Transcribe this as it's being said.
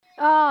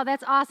Oh,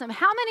 that's awesome.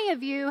 How many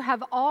of you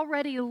have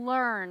already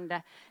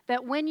learned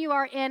that when you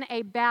are in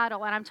a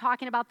battle, and I'm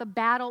talking about the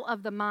battle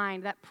of the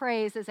mind, that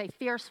praise is a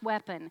fierce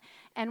weapon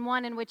and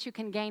one in which you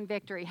can gain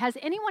victory? Has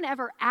anyone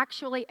ever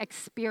actually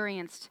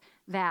experienced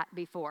that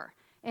before?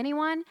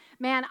 Anyone?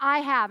 Man,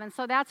 I have, and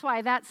so that's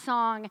why that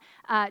song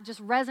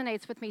just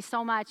resonates with me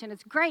so much, and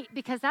it's great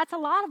because that's a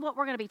lot of what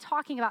we're going to be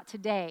talking about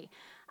today.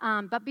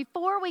 But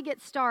before we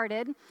get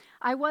started,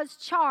 I was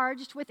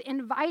charged with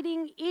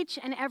inviting each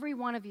and every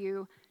one of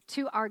you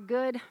to our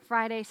Good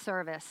Friday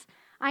service.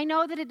 I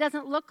know that it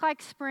doesn't look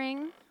like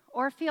spring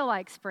or feel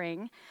like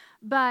spring,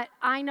 but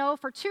I know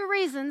for two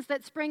reasons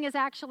that spring is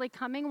actually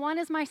coming. One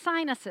is my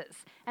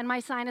sinuses, and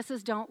my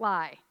sinuses don't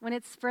lie. When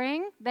it's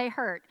spring, they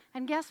hurt.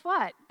 And guess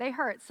what? They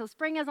hurt. So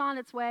spring is on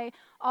its way.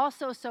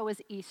 Also, so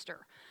is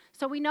Easter.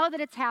 So we know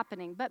that it's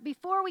happening. But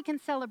before we can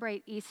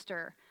celebrate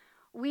Easter,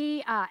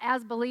 we,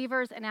 as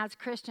believers and as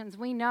Christians,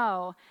 we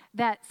know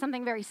that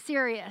something very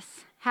serious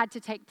had to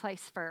take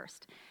place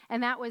first.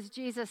 And that was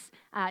Jesus'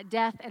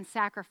 death and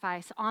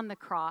sacrifice on the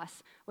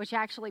cross, which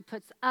actually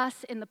puts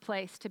us in the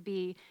place to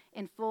be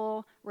in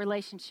full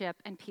relationship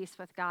and peace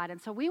with God.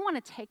 And so we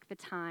want to take the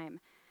time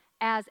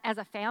as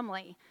a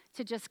family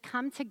to just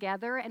come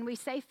together. And we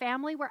say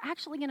family, we're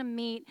actually going to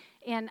meet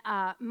in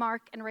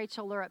Mark and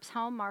Rachel Lurup's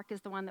home. Mark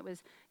is the one that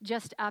was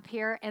just up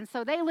here. And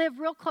so they live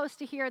real close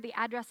to here. The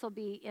address will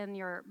be in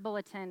your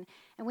bulletin.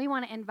 And we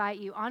want to invite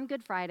you on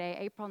Good Friday,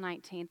 April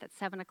 19th at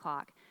 7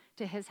 o'clock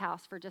to his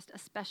house for just a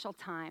special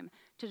time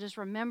to just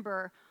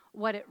remember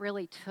what it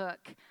really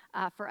took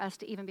for us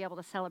to even be able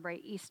to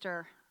celebrate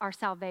Easter, our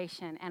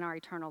salvation, and our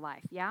eternal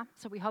life. Yeah?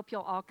 So we hope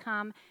you'll all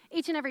come,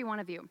 each and every one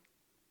of you.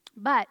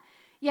 But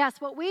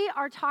yes, what we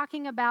are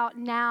talking about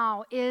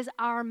now is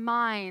our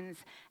minds.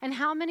 And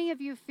how many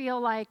of you feel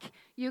like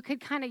you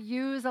could kind of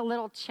use a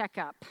little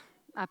checkup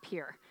up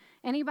here?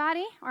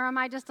 Anybody? Or am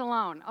I just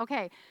alone?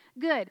 Okay,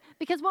 good.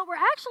 Because what we're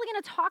actually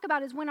going to talk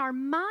about is when our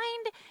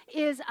mind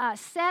is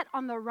set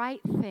on the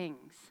right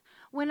things,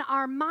 when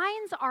our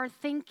minds are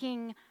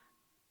thinking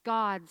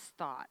God's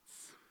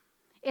thoughts.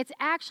 It's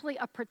actually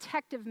a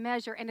protective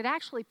measure, and it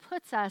actually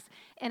puts us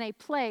in a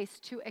place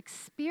to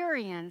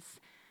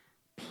experience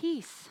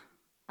peace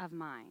of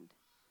mind.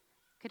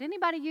 Could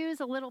anybody use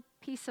a little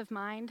peace of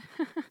mind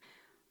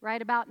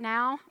right about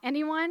now?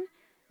 Anyone?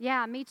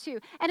 Yeah, me too.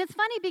 And it's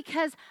funny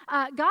because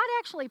God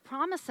actually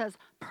promises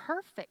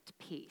perfect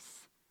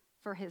peace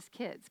for his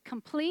kids.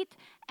 Complete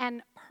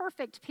and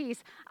perfect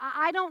peace.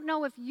 I don't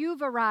know if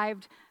you've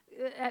arrived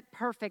at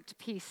perfect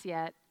peace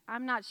yet.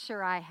 I'm not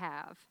sure I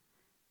have.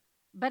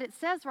 But it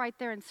says right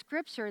there in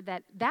Scripture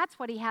that that's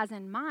what he has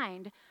in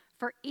mind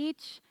for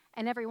each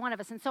and every one of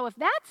us. And so if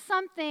that's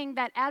something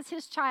that as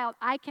his child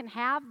I can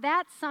have,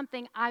 that's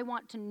something I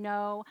want to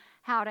know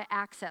how to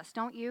access,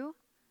 don't you?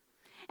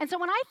 And so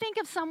when I think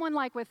of someone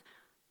like with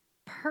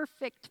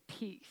perfect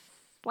peace,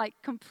 like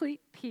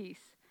complete peace,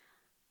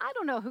 I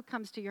don't know who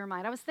comes to your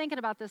mind. I was thinking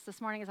about this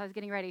morning as I was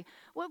getting ready.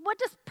 What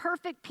does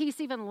perfect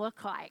peace even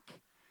look like?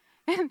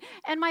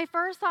 And my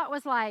first thought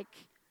was like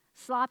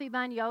sloppy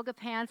bun yoga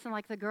pants and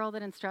like the girl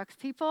that instructs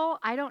people.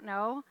 I don't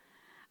know.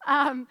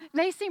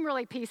 They seem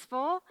really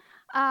peaceful.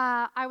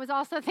 I was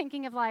also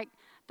thinking of like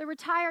the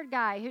retired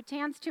guy who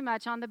tans too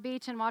much on the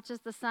beach and watches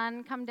the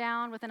sun come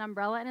down with an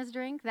umbrella in his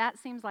drink. That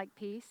seems like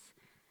peace.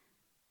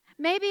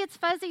 Maybe it's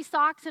fuzzy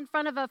socks in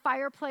front of a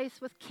fireplace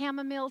with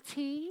chamomile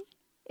tea.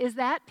 Is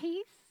that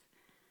peace?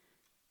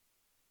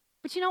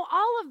 But you know,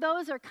 all of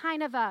those are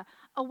kind of a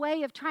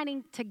way of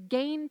trying to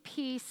gain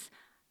peace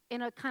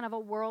in a kind of a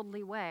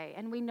worldly way.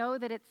 And we know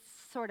that it's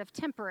sort of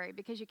temporary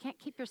because you can't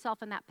keep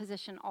yourself in that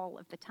position all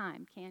of the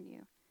time, can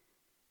you?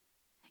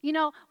 You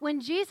know,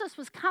 when Jesus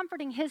was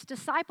comforting his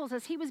disciples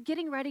as he was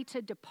getting ready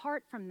to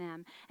depart from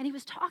them, and he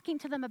was talking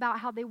to them about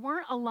how they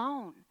weren't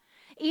alone,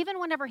 even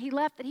whenever he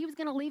left, that he was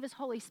going to leave his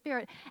Holy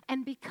Spirit.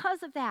 And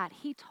because of that,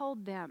 he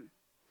told them,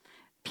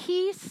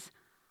 peace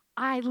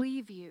I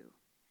leave you.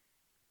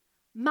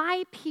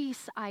 My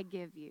peace I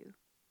give you,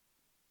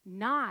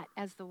 not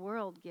as the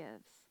world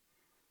gives.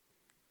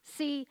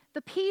 See,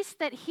 the peace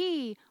that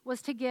he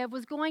was to give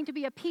was going to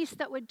be a peace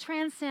that would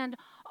transcend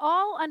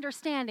all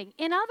understanding.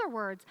 In other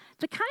words,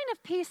 the kind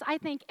of peace I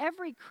think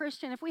every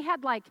Christian, if we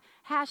had like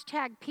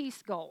hashtag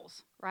peace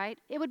goals, right?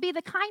 It would be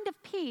the kind of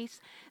peace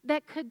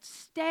that could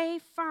stay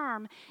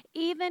firm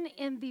even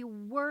in the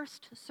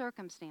worst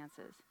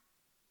circumstances.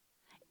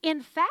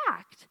 In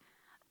fact,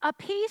 a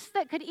peace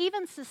that could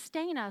even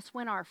sustain us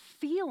when our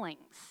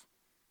feelings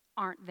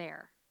aren't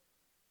there.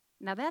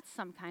 Now that's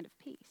some kind of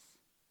peace.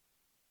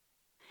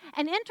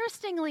 And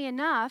interestingly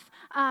enough,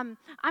 I'm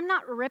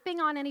not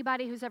ripping on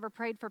anybody who's ever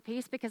prayed for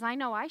peace because I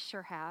know I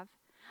sure have.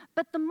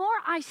 But the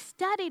more I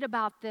studied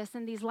about this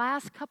in these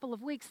last couple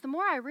of weeks, the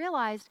more I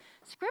realized,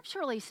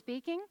 scripturally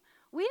speaking,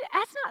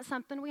 that's not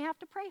something we have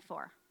to pray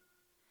for.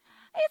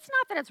 It's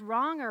not that it's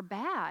wrong or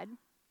bad,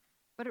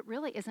 but it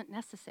really isn't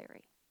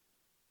necessary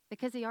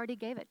because he already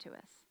gave it to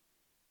us.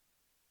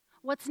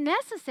 What's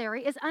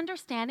necessary is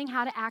understanding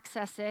how to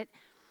access it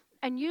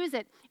and use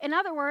it. In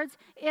other words,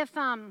 if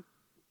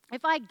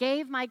If I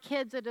gave my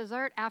kids a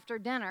dessert after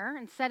dinner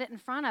and set it in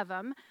front of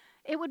them,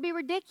 it would be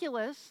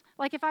ridiculous.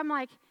 Like if I'm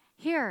like,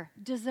 here,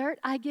 dessert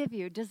I give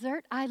you,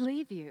 dessert I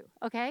leave you,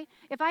 okay?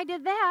 If I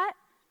did that,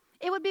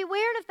 it would be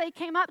weird if they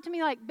came up to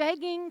me like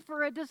begging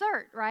for a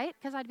dessert, right?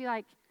 Because I'd be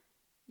like,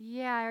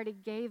 yeah, I already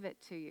gave it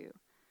to you.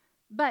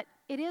 But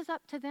it is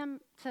up to them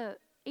to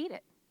eat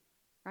it,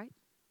 right?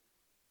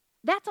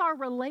 That's our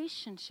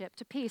relationship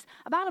to peace.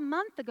 About a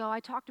month ago, I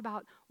talked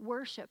about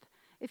worship.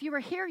 If you were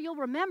here, you'll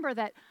remember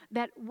that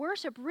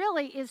worship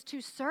really is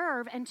to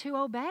serve and to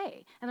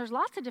obey. And there's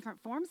lots of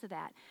different forms of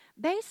that.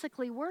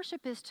 Basically,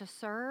 worship is to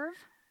serve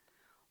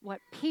what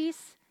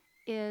peace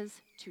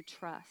is to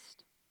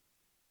trust.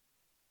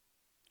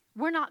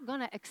 We're not going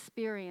to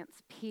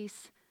experience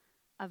peace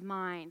of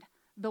mind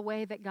the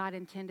way that God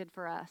intended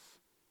for us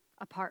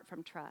apart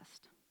from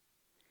trust.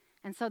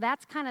 And so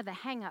that's kind of the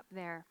hang up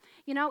there.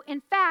 You know,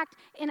 in fact,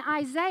 in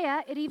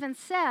Isaiah, it even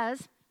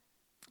says,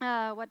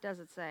 what does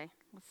it say?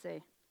 Let's see.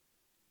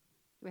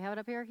 Do we have it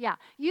up here? Yeah.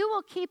 You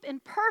will keep in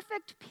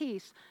perfect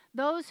peace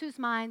those whose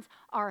minds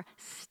are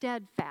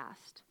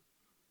steadfast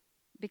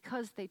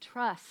because they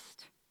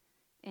trust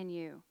in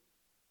you.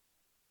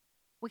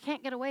 We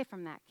can't get away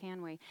from that,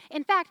 can we?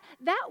 In fact,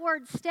 that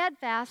word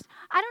steadfast,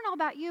 I don't know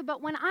about you,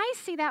 but when I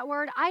see that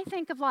word, I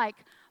think of like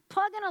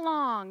plugging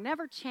along,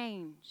 never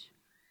change.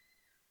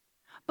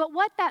 But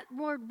what that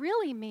word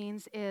really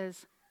means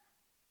is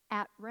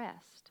at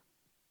rest.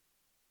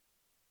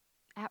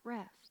 At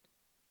rest.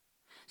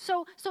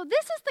 So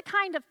this is the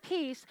kind of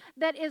peace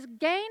that is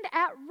gained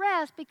at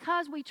rest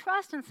because we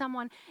trust in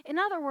someone. In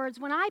other words,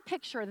 when I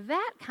picture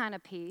that kind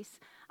of peace,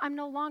 I'm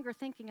no longer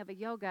thinking of a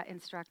yoga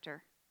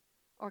instructor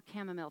or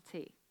chamomile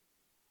tea.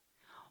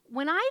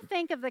 When I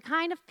think of the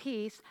kind of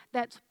peace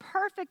that's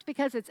perfect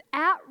because it's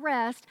at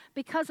rest,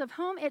 because of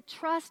whom it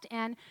trusts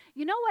in,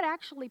 you know what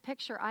actually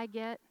picture I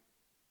get?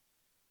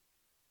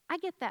 I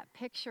get that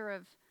picture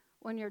of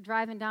when you're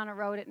driving down a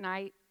road at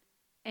night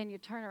and you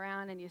turn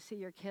around and you see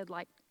your kid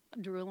like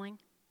drooling,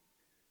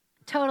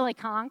 totally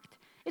conked.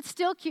 It's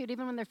still cute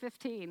even when they're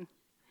 15.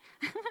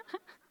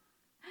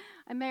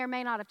 I may or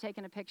may not have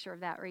taken a picture of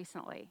that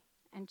recently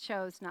and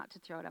chose not to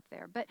throw it up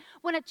there. But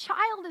when a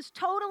child is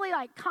totally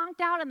like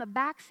conked out in the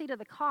back seat of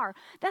the car,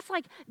 that's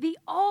like the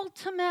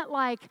ultimate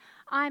like,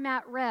 I'm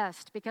at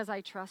rest because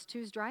I trust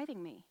who's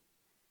driving me.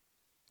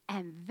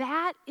 And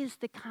that is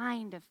the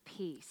kind of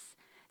peace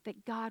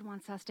that God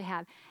wants us to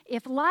have.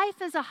 If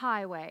life is a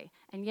highway,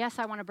 and yes,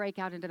 I want to break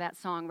out into that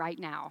song right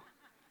now.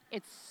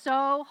 It's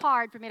so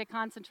hard for me to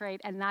concentrate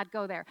and not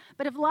go there.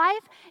 But if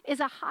life is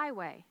a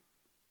highway,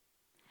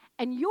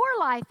 and your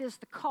life is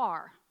the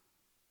car,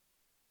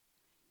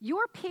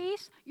 your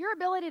peace, your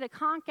ability to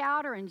conk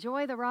out or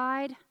enjoy the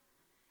ride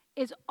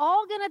is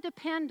all going to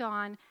depend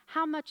on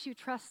how much you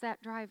trust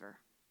that driver.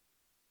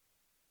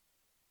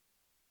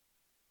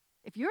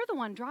 If you're the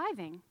one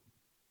driving,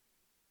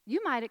 you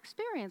might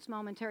experience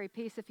momentary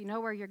peace if you know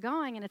where you're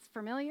going and it's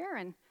familiar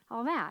and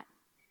all that.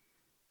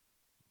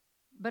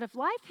 But if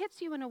life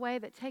hits you in a way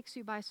that takes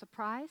you by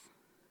surprise,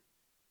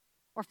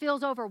 or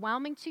feels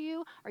overwhelming to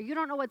you, or you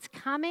don't know what's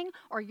coming,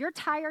 or you're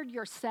tired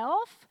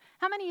yourself,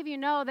 how many of you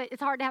know that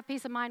it's hard to have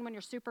peace of mind when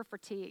you're super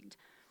fatigued?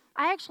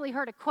 I actually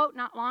heard a quote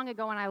not long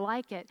ago, and I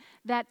like it,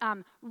 that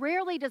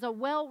rarely does a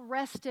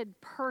well-rested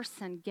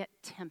person get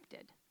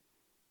tempted.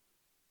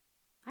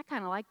 I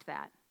kind of liked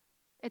that.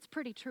 It's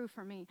pretty true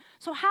for me.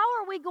 So how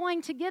are we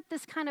going to get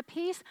this kind of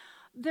peace?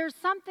 There's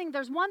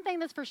one thing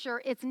that's for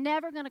sure, it's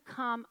never going to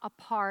come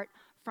apart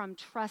from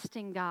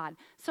trusting God.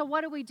 So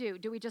what do?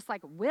 Do we just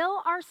like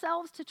will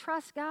ourselves to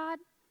trust God?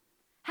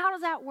 How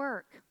does that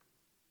work?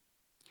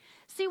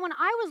 See, when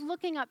I was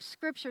looking up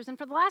scriptures, and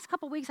for the last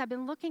couple weeks I've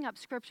been looking up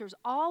scriptures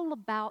all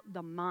about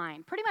the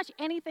mind. Pretty much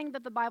anything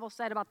that the Bible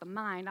said about the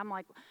mind, I'm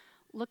like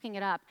looking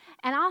it up.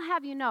 And I'll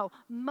have you know,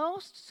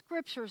 most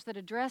scriptures that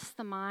address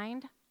the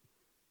mind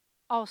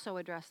also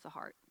address the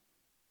heart.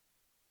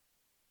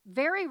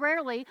 Very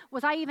rarely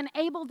was I even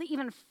able to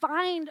even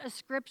find a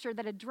scripture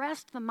that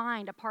addressed the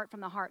mind apart from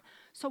the heart.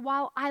 So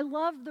while I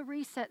love the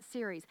Reset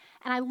series,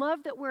 and I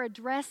love that we're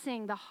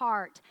addressing the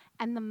heart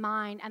and the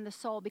mind and the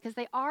soul because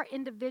they are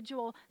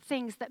individual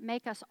things that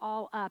make us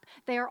all up,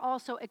 they are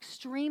also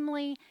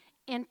extremely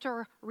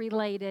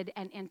interrelated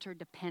and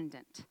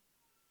interdependent.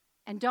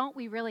 And don't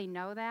we really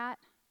know that?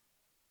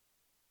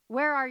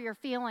 Where are your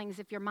feelings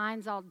if your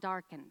mind's all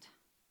darkened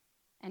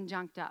and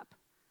junked up?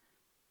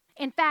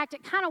 In fact,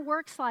 it kind of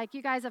works like,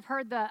 you guys have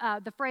heard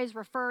the phrase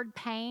referred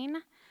pain.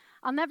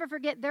 I'll never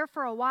forget, there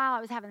for a while, I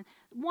was having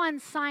one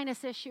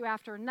sinus issue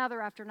after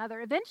another.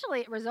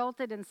 Eventually, it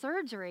resulted in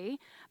surgery,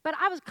 but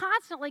I was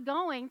constantly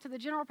going to the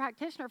general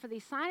practitioner for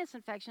these sinus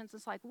infections.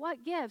 It's like,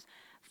 what gives?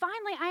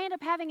 Finally, I end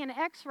up having an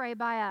x-ray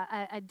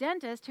by a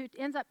dentist who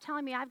ends up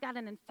telling me I've got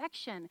an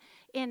infection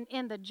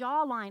in the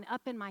jawline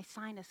up in my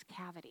sinus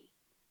cavity.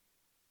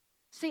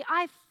 See,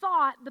 I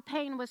thought the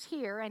pain was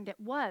here, and it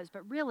was,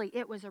 but really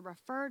it was a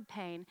referred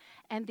pain,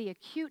 and the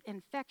acute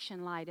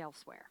infection lied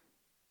elsewhere.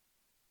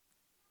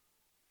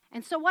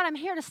 And so what I'm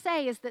here to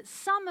say is that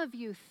some of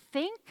you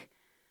think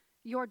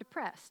you're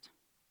depressed.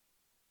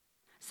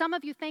 Some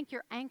of you think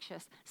you're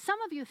anxious. Some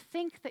of you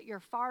think that you're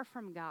far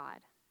from God.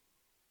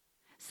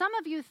 Some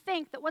of you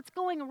think that what's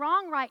going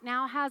wrong right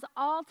now has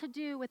all to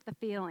do with the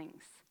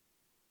feelings.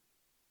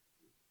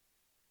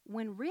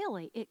 When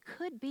really it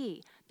could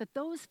be that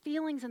those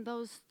feelings and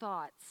those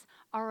thoughts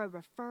are a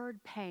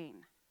referred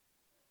pain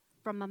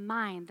from a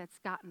mind that's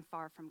gotten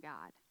far from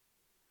God.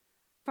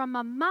 From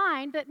a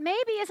mind that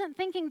maybe isn't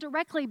thinking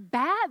directly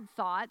bad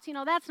thoughts. You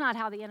know, that's not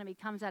how the enemy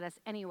comes at us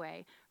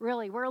anyway.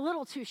 Really, we're a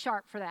little too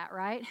sharp for that,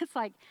 right? It's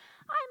like,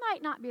 I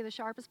might not be the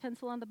sharpest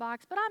pencil in the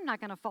box, but I'm not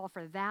going to fall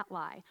for that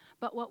lie.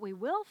 But what we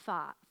will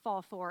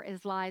fall for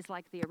is lies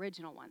like the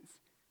original ones.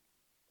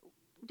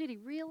 Did he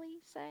really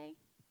say?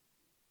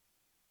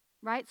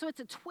 Right? So it's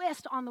a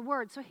twist on the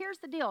word. So here's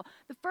the deal.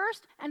 The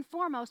first and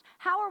foremost,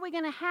 how are we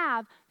going to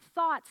have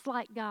thoughts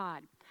like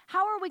God?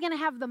 How are we going to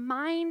have the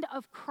mind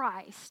of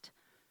Christ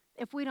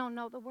if we don't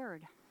know the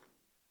word?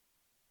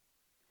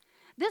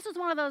 This is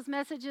one of those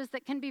messages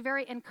that can be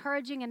very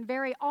encouraging and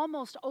very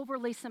almost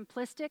overly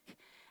simplistic,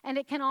 and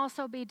it can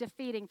also be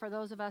defeating for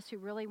those of us who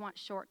really want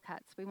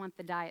shortcuts. We want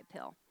the diet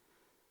pill.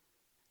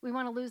 We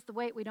want to lose the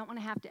weight. We don't want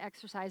to have to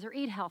exercise or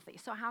eat healthy.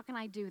 So how can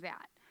I do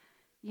that?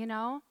 You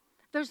know?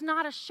 There's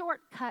not a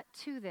shortcut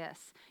to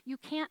this. You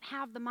can't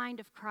have the mind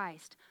of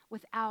Christ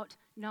without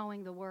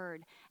knowing the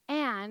word.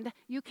 And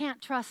you can't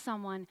trust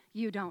someone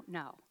you don't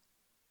know.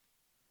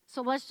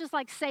 So let's just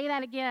say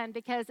that again,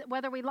 because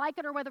whether we like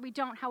it or whether we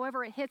don't,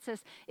 however it hits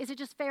us, is it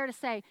just fair to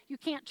say you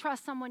can't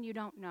trust someone you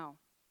don't know?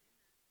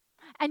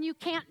 And you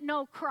can't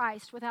know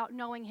Christ without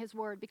knowing his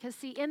word, because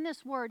see, in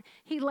this word,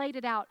 he laid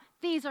it out.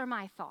 These are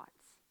my thoughts.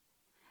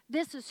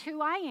 This is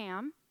who I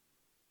am.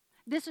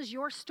 This is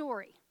your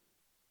story.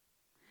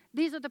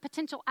 These are the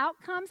potential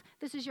outcomes.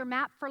 This is your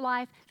map for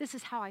life. This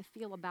is how I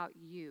feel about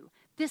you.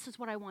 This is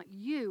what I want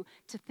you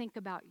to think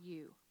about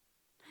you.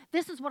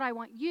 This is what I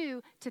want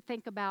you to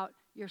think about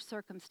your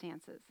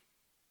circumstances.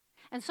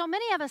 And so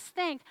many of us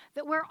think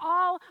that we're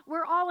all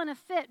in a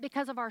fit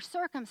because of our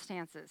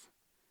circumstances.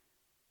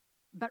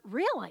 But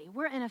really,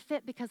 we're in a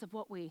fit because of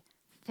what we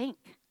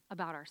think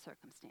about our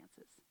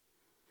circumstances.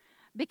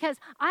 Because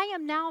I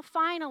am now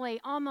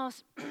finally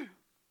almost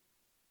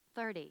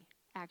 30.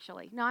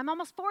 Actually. No, I'm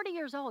almost 40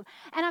 years old,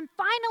 and I'm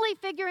finally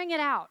figuring it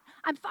out.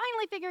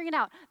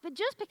 That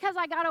just because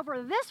I got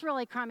over this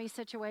really crummy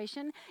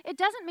situation, it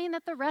doesn't mean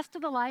that the rest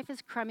of the life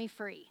is crummy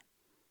free.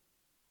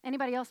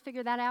 Anybody else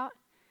figure that out?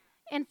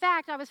 In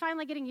fact, I was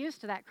finally getting used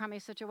to that crummy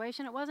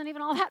situation. It wasn't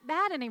even all that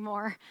bad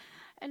anymore.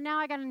 And now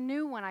I got a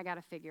new one I got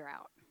to figure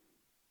out.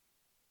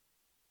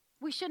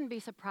 We shouldn't be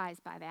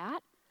surprised by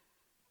that,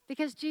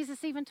 because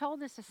Jesus even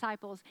told his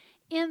disciples,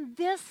 in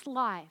this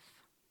life,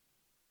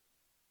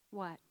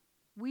 what?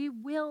 We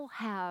will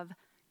have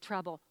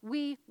trouble.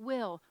 We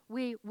will.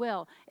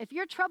 If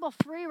you're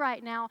trouble-free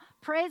right now,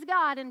 praise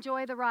God,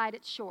 enjoy the ride.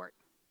 It's short.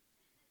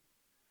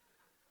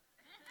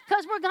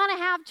 Because we're going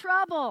to have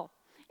trouble.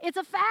 It's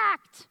a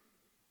fact.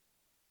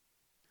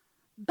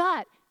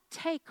 But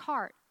take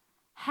heart.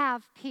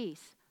 Have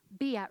peace.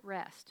 Be at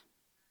rest.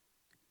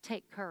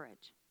 Take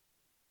courage.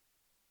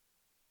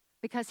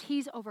 Because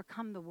he's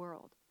overcome the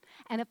world.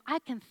 And if I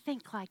can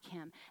think like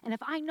him, and if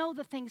I know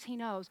the things he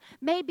knows,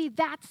 maybe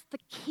that's the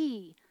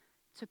key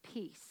to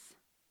peace.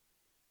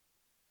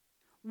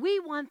 We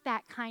want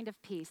that kind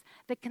of peace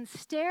that can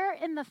stare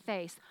in the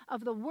face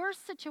of the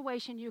worst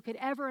situation you could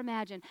ever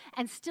imagine,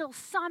 and still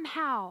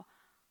somehow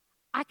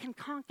I can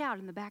conk out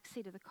in the back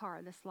seat of the car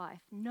of this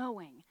life,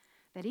 knowing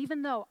that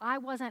even though I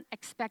wasn't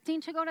expecting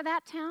to go to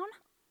that town,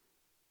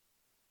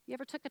 you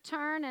ever took a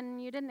turn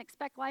and you didn't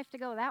expect life to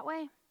go that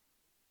way?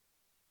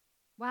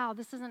 Wow,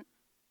 this isn't,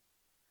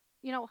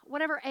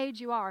 whatever age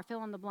you are,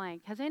 fill in the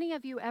blank. Has any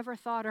of you ever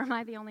thought, or am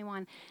I the only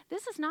one,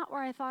 this is not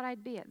where I thought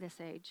I'd be at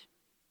this age?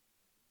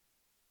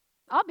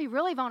 I'll be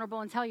really vulnerable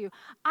and tell you,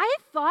 I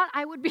thought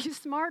I would be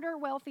smarter,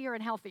 wealthier,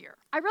 and healthier.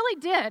 I really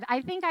did.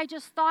 I think I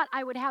just thought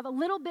I would have a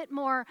little bit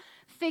more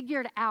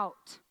figured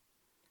out.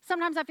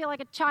 Sometimes I feel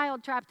like a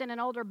child trapped in an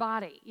older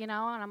body, and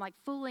I'm like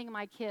fooling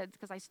my kids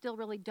because I still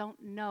really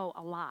don't know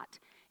a lot.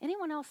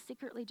 Anyone else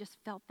secretly just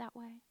felt that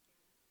way?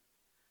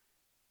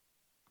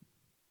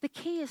 The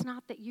key is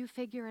not that you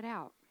figure it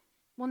out.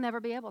 We'll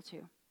never be able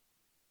to.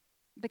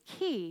 The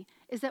key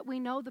is that we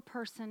know the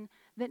person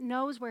that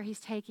knows where he's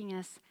taking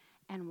us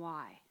and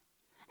why.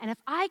 And if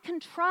I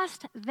can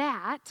trust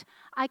that,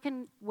 I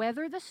can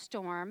weather the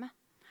storm.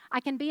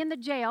 I can be in the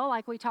jail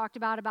like we talked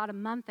about a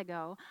month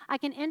ago. I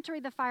can enter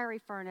the fiery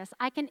furnace.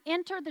 I can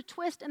enter the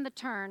twist and the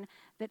turn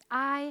that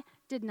I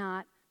did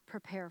not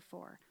prepare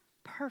for.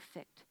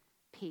 Perfect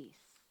peace.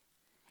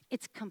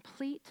 It's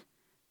complete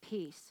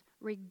peace,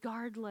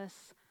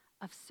 regardless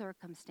of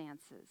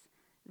circumstances.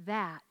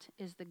 That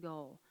is the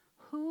goal.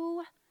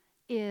 Who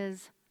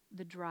is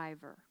the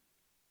driver?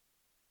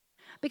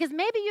 Because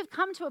maybe you've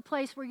come to a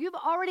place where you've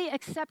already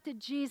accepted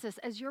Jesus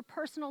as your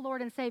personal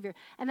Lord and Savior,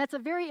 and that's a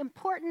very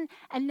important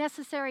and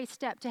necessary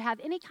step to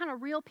have any kind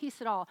of real peace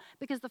at all,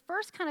 because the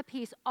first kind of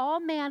peace all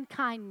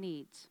mankind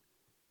needs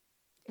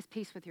is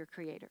peace with your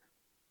Creator.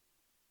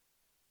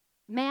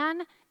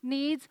 Man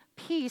needs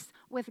peace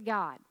with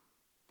God.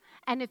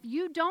 And if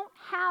you don't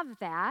have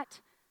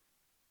that,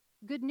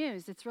 good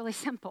news, it's really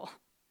simple.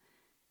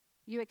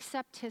 You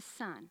accept his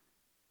son,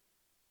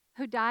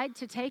 who died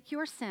to take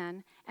your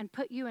sin and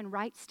put you in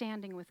right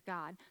standing with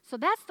God. So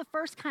that's the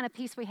first kind of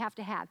peace we have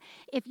to have.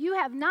 If you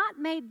have not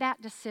made that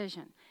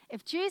decision,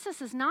 if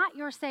Jesus is not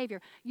your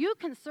Savior, you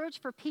can search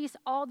for peace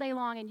all day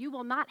long and you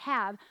will not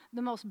have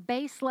the most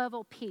base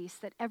level peace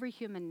that every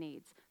human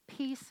needs,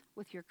 peace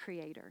with your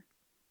Creator.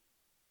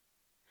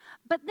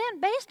 But then,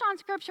 based on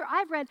Scripture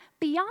I've read,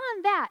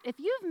 beyond that, if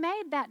you've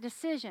made that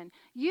decision,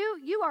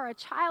 you are a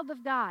child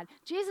of God.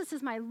 Jesus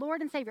is my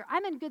Lord and Savior.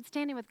 I'm in good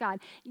standing with God.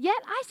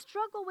 Yet I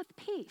struggle with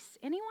peace.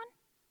 Anyone?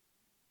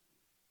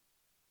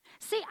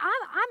 See,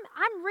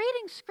 I'm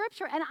reading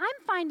Scripture and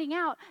I'm finding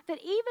out that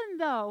even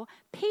though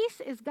peace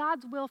is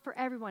God's will for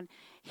everyone,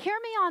 hear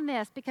me on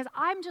this, because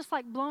I'm just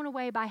like blown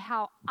away by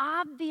how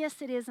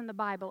obvious it is in the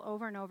Bible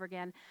over and over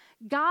again.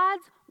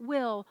 God's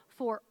will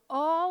for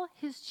all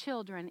his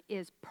children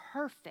is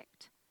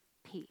perfect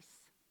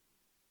peace.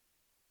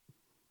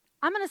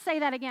 I'm going to say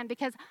that again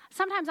because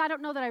sometimes I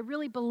don't know that I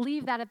really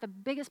believe that at the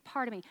biggest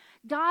part of me.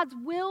 God's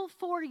will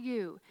for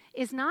you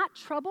is not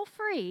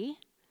trouble-free,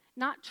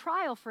 not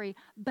trial-free,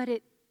 but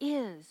it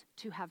is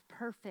to have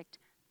perfect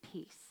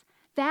peace.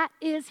 That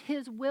is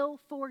his will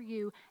for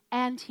you,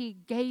 and he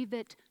gave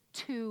it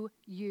to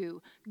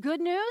you. Good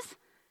news?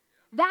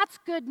 That's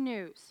good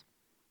news.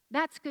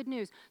 That's good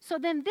news. So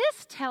then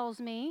this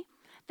tells me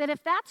that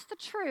if that's the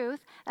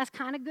truth, that's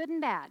kind of good and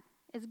bad.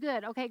 It's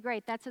good. Okay,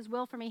 great. That's his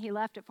will for me. He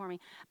left it for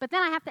me. But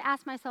then I have to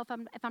ask myself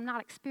if I'm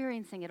not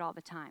experiencing it all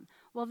the time.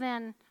 Well,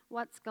 then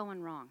what's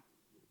going wrong?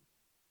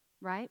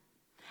 Right?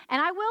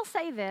 And I will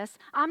say this,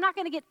 I'm not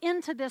going to get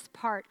into this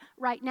part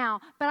right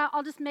now, but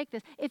I'll just make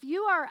this. If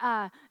you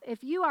are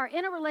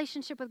in a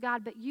relationship with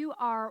God, but you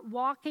are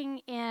walking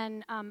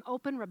in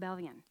open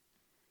rebellion,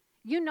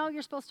 you know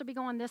you're supposed to be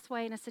going this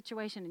way in a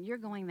situation, and you're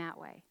going that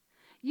way.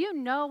 You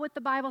know what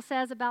the Bible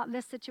says about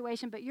this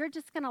situation, but you're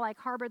just going to like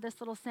harbor this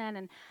little sin,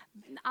 and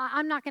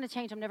I'm not going to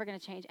change, I'm never going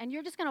to change. And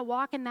you're just going to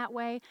walk in that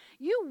way.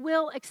 You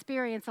will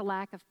experience a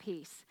lack of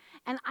peace.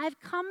 And I've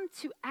come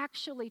to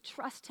actually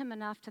trust him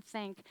enough to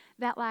think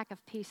that lack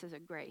of peace is a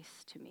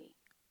grace to me.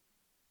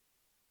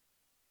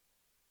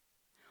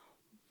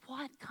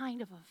 What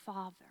kind of a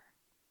father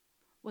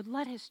would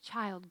let his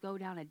child go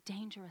down a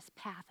dangerous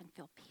path and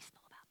feel peaceful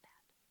about that?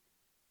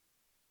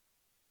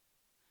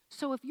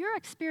 So if you're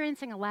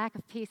experiencing a lack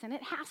of peace, and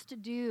it has to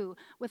do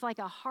with like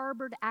a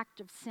harbored act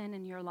of sin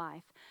in your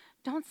life,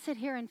 don't sit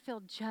here and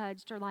feel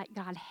judged or like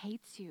God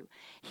hates you.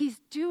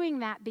 He's doing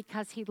that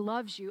because he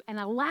loves you, and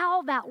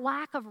allow that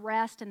lack of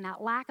rest and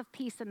that lack of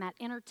peace and that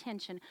inner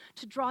tension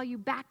to draw you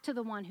back to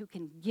the one who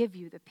can give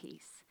you the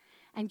peace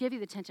and give you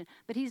the tension.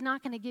 But he's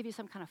not going to give you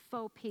some kind of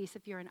faux peace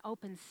if you're in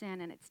open sin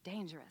and it's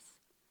dangerous.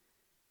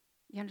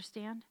 You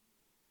understand?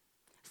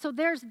 So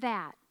there's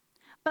that.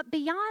 But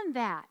beyond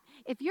that,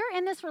 if you're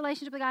in this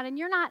relationship with God and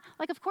you're not,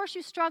 like, of course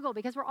you struggle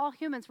because we're all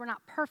humans. We're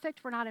not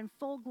perfect. We're not in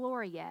full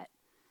glory yet.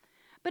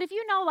 But if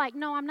you know, like,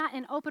 no, I'm not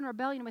in open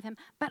rebellion with him,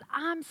 but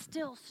I'm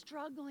still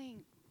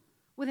struggling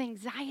with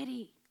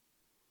anxiety.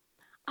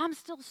 I'm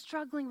still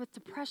struggling with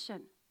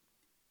depression.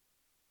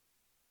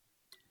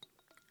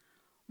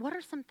 What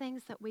are some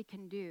things that we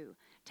can do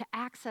to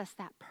access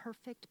that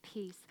perfect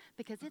peace?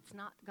 Because it's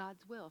not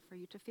God's will for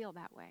you to feel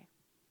that way.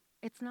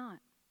 It's not.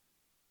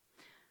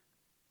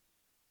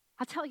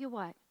 I'll tell you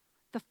what,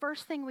 the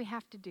first thing we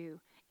have to do,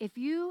 if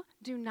you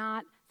do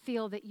not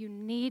feel that you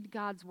need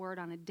God's word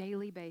on a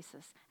daily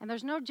basis, and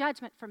there's no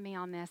judgment from me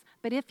on this,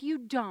 but if you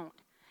don't,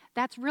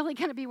 that's really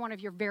going to be one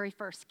of your very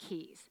first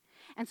keys.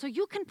 And so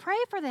you can pray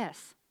for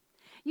this.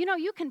 You know,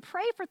 you can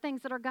pray for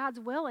things that are God's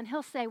will, and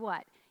he'll say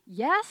what?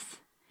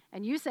 Yes,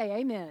 and you say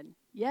amen.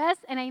 Yes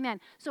and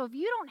amen. So if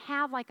you don't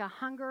have like a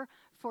hunger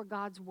for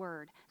God's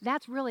word,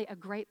 that's really a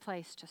great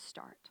place to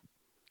start.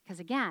 Because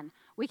again,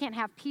 we can't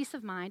have peace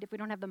of mind if we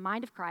don't have the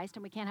mind of Christ,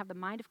 and we can't have the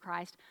mind of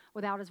Christ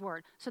without his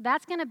word. So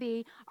that's going to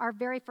be our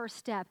very first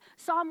step.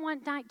 Psalm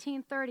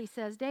 119:30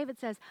 says, David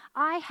says,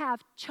 I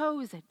have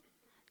chosen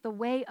the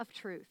way of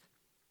truth.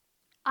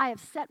 I have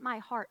set my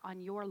heart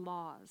on your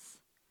laws.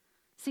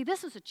 See,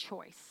 this is a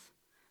choice.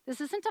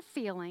 This isn't a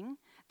feeling.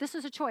 This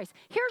is a choice.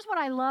 Here's what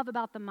I love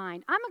about the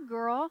mind. I'm a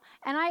girl,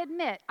 and I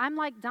admit I'm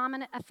like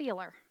a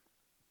feeler.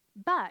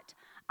 But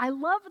I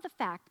love the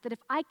fact that if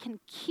I can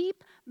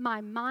keep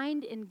my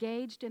mind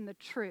engaged in the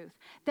truth,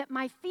 that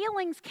my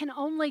feelings can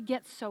only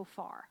get so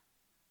far.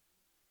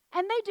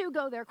 And they do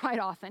go there quite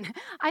often.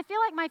 I feel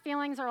like my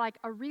feelings are like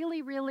a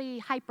really, really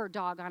hyper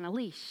dog on a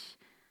leash.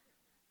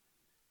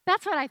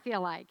 That's what I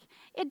feel like.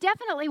 It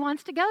definitely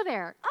wants to go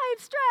there. I'm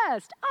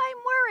stressed.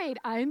 I'm worried.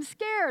 I'm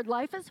scared.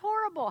 Life is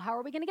horrible. How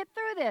are we going to get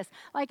through this?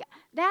 Like,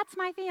 that's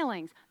my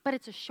feelings. But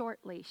it's a short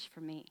leash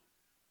for me.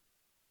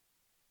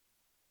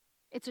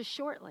 It's a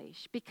short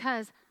leash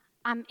because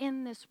I'm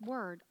in this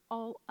word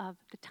all of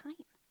the time,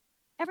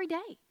 every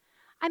day.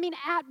 I mean,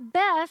 at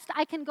best,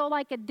 I can go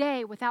like a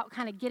day without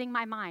kind of getting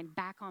my mind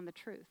back on the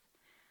truth.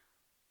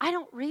 I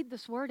don't read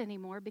this word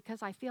anymore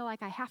because I feel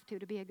like I have to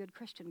be a good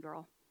Christian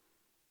girl.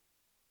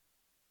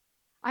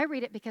 I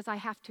read it because I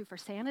have to for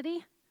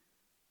sanity,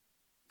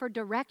 for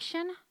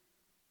direction,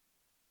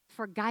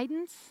 for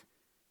guidance,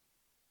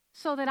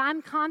 so that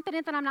I'm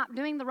confident that I'm not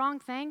doing the wrong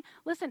thing.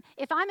 Listen,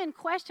 if I'm in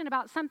question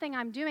about something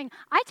I'm doing,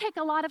 I take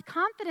a lot of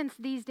confidence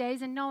these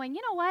days in knowing,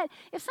 you know what,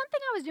 if something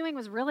I was doing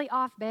was really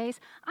off base,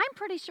 I'm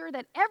pretty sure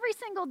that every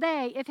single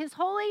day, if His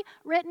holy,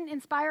 written,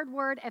 inspired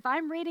word, if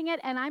I'm reading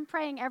it and I'm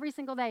praying every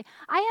single day,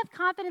 I have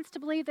confidence to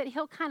believe that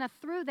He'll kind of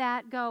through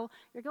that go,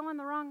 you're going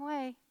the wrong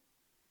way.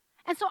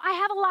 And so I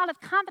have a lot of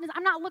confidence.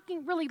 I'm not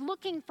really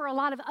looking for a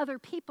lot of other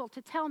people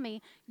to tell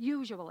me,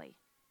 usually.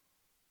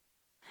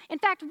 In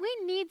fact,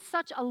 we need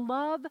such a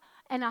love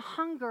and a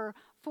hunger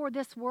for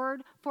this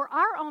word for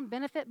our own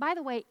benefit. By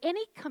the way,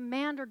 any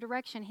command or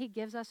direction He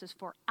gives us is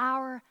for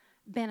our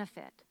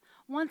benefit.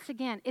 Once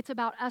again, it's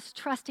about us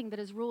trusting that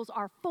His rules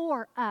are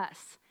for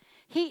us.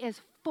 He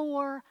is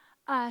for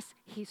us.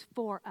 He's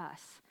for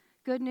us.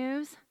 Good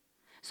news?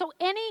 So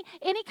any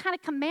kind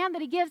of command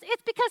that He gives,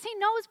 it's because He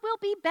knows we'll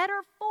be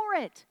better for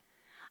it.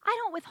 I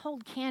don't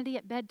withhold candy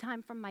at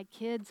bedtime from my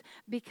kids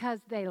because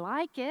they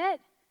like it.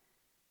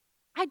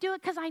 I do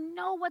it because I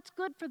know what's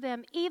good for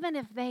them, even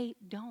if they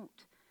don't.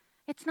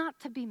 It's not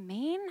to be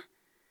mean.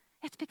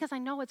 It's because I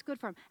know what's good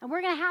for them. And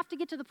we're going to have to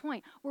get to the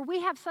point where we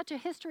have such a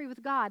history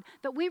with God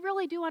that we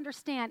really do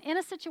understand in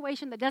a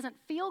situation that doesn't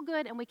feel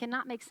good and we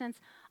cannot make sense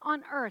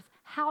on earth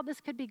how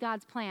this could be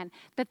God's plan,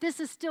 that this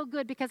is still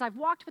good because I've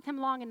walked with Him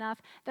long enough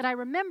that I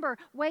remember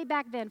way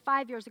back then,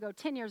 5 years ago,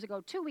 10 years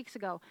ago, 2 weeks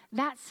ago,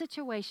 that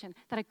situation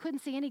that I couldn't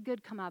see any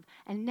good come of.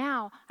 And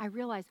now I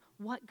realize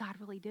what God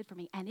really did for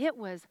me. And it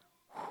was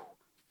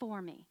for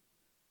me.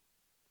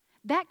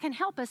 That can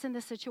help us in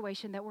the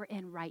situation that we're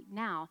in right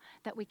now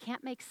that we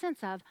can't make sense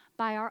of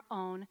by our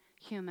own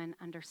human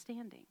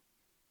understanding.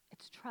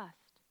 It's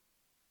trust.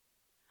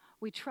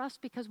 We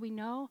trust because we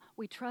know.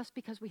 We trust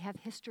because we have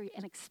history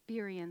and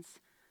experience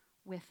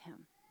with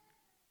Him.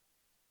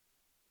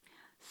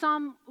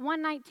 Psalm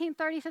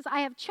 119:30 says,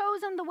 I have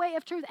chosen the way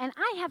of truth and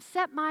I have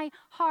set my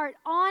heart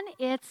on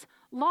its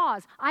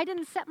laws. I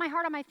didn't set my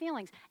heart on my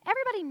feelings.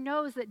 Everybody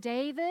knows that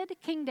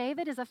King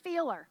David, is a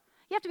feeler.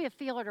 You have to be a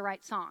feeler to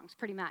write songs,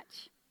 pretty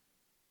much.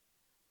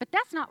 But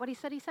that's not what he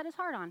said his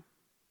heart on.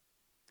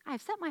 I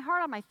have set my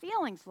heart on my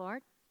feelings,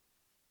 Lord.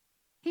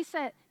 He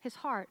set his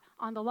heart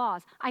on the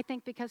laws, I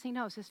think because he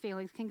knows his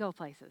feelings can go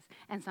places.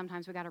 And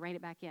sometimes we got to rein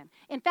it back in.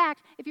 In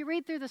fact, if you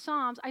read through the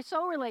Psalms, I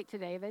so relate to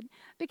David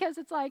because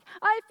it's like,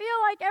 I feel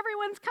like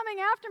everyone's coming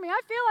after me.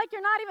 I feel like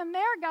you're not even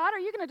there, God. Are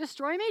you going to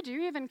destroy me? Do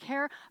you even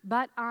care?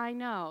 But I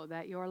know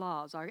that your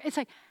laws are. It's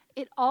like,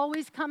 it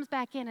always comes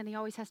back in and he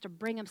always has to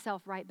bring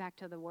himself right back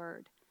to the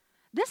word.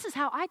 This is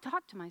how I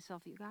talk to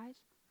myself, you guys.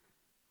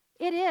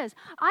 It is.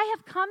 I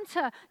have come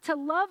to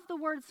love the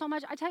word so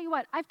much. I tell you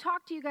what, I've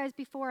talked to you guys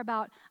before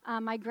about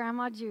my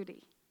grandma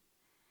Judy.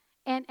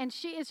 And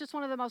she is just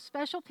one of the most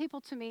special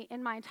people to me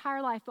in my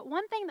entire life. But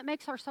one thing that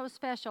makes her so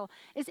special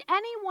is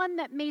anyone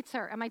that meets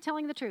her, am I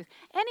telling the truth?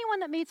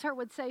 Anyone that meets her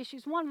would say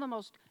she's one of the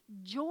most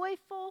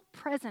joyful,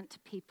 present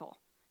people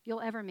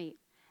you'll ever meet.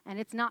 And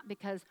it's not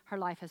because her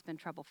life has been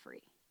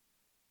trouble-free.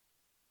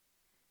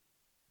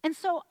 And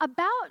so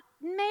about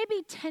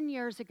maybe 10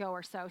 years ago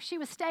or so, she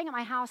was staying at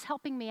my house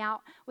helping me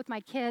out with my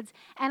kids.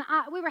 And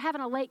we were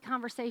having a late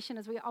conversation,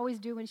 as we always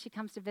do when she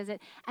comes to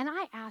visit. And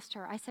I asked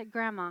her, I said,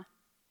 Grandma,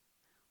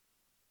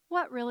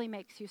 what really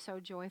makes you so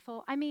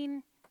joyful? I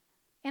mean,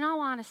 in all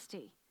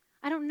honesty,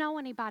 I don't know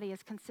anybody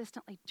as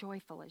consistently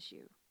joyful as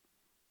you.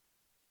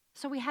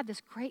 So we had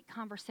this great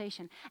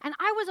conversation. And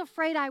I was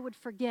afraid I would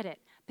forget it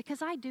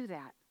because I do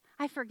that.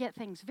 I forget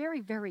things very,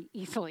 very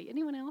easily.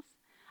 Anyone else?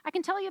 I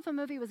can tell you if a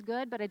movie was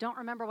good, but I don't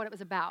remember what it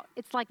was about.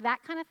 It's like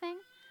that kind of thing.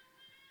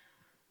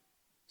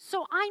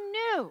 So I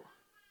knew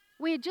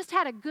we had just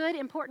had a good,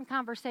 important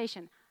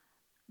conversation,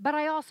 but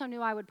I also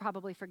knew I would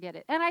probably forget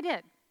it, and I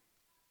did.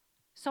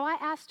 So I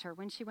asked her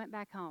when she went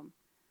back home,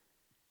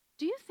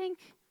 do you think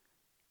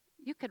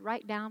you could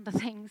write down the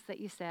things that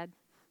you said?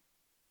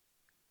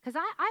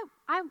 Because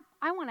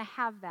I want to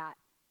have that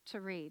to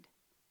read.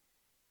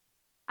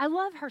 I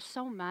love her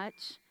so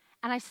much.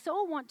 And I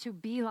so want to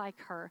be like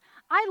her.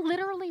 I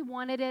literally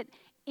wanted it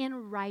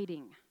in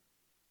writing.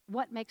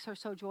 What makes her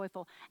so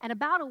joyful? And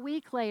about a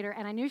week later,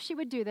 and I knew she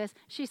would do this,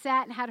 she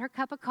sat and had her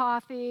cup of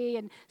coffee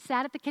and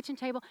sat at the kitchen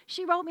table.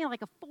 She wrote me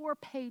like a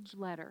 4-page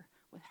letter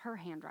with her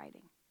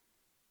handwriting,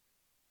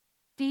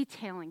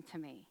 detailing to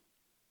me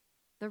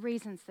the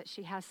reasons that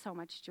she has so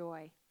much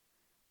joy.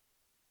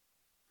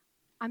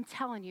 I'm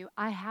telling you,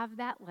 I have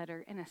that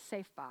letter in a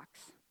safe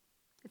box.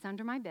 It's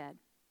under my bed.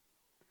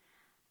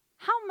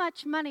 How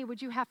much money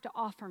would you have to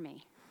offer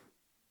me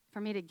for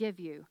me to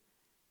give you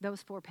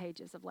those 4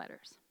 pages of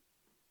letters?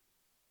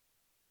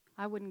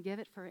 I wouldn't give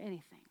it for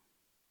anything.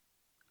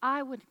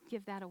 I wouldn't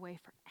give that away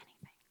for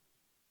anything.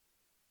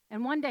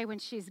 And one day when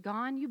she's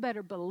gone, you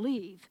better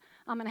believe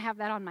I'm going to have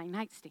that on my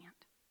nightstand.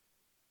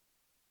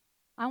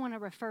 I want to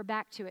refer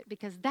back to it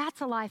because that's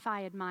a life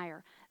I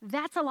admire.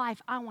 That's a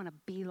life I want to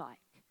be like.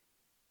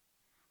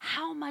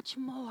 How much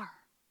more,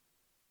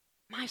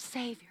 my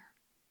Savior?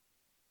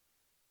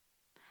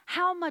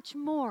 how much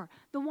more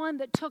the one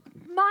that took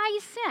my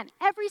sin,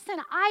 every sin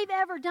I've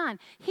ever done,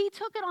 he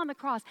took it on the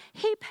cross.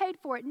 He paid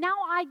for it. Now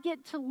I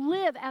get to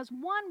live as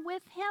one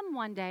with him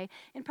one day.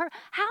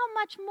 How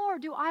much more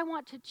do I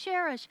want to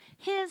cherish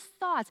his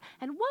thoughts?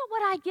 And what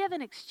would I give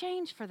in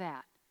exchange for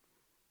that?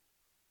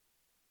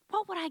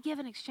 What would I give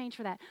in exchange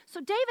for that? So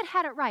David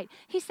had it right.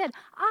 He said,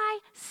 I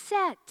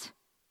set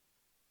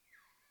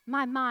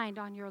my mind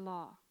on your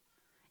law.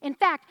 In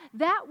fact,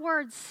 that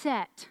word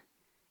set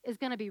is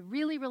going to be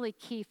really, really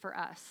key for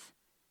us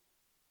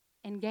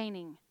in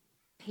gaining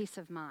peace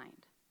of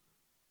mind.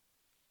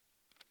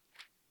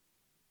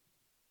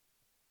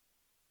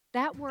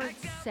 That word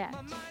set.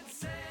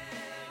 It's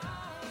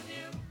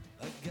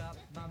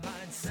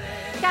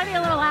got to be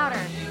a little louder.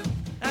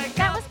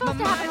 That was supposed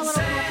to happen a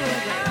little more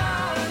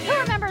clearly. Who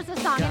remembers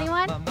this song?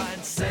 Anyone?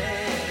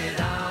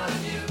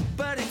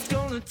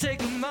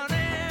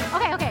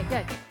 Okay,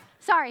 good.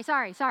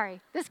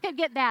 Sorry. This could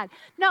get bad.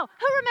 No,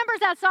 who remembers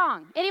that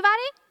song?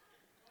 Anybody?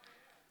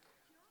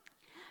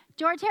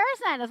 George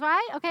Harrison, that's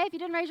right. Okay, if you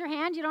didn't raise your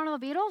hand, you don't know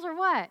the Beatles or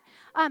what?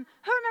 Who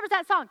remembers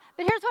that song?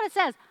 But here's what it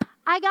says.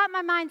 I got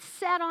my mind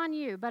set on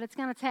you, but it's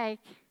going to take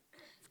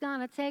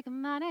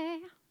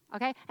money.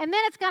 Okay, and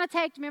then it's going to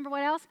take, remember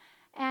what else?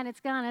 And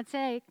it's going to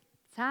take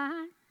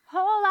time,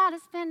 whole lot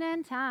of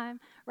spending time,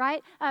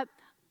 right?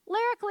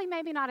 Lyrically,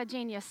 maybe not a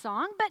genius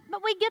song, but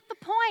we get the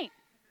point.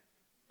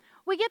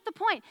 We get the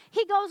point.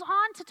 He goes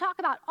on to talk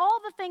about all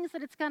the things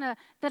that it's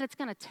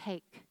gonna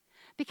take,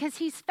 because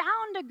he's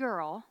found a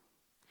girl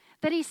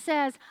that he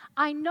says,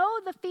 I know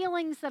the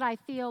feelings that I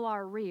feel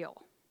are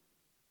real,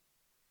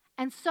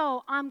 and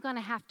so I'm going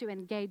to have to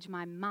engage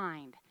my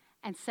mind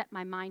and set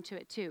my mind to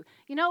it too.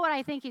 You know what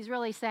I think he's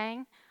really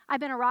saying?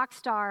 I've been a rock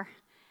star,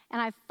 and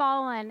I've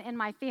fallen in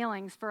my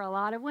feelings for a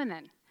lot of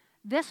women.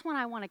 This one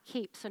I want to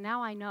keep, so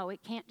now I know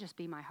it can't just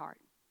be my heart.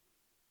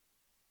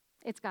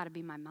 It's got to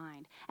be my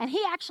mind. And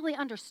he actually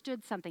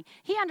understood something.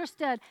 He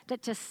understood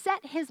that to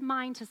set his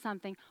mind to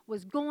something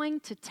was going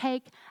to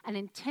take an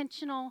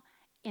intentional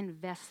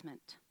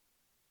investment.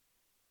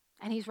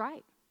 And he's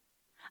right.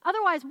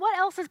 Otherwise, what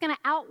else is going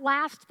to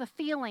outlast the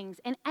feelings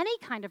in any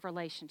kind of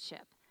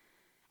relationship?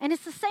 And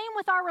it's the same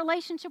with our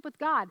relationship with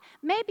God.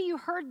 Maybe you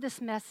heard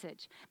this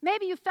message.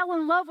 Maybe you fell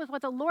in love with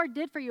what the Lord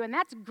did for you, and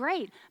that's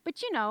great.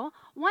 But you know,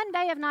 one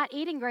day of not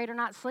eating great or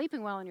not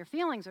sleeping well and your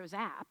feelings are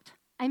zapped.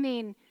 I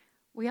mean,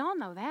 we all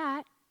know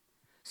that.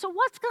 So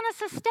what's going to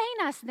sustain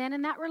us then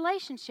in that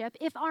relationship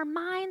if our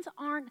minds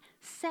aren't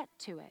set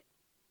to it?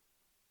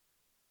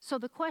 So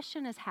the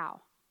question is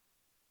how?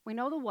 We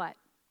know the what.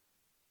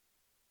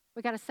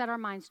 We got to set our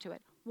minds to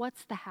it.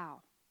 What's the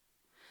how?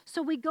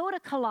 So we go to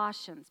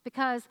Colossians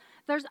because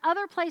there's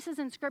other places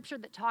in Scripture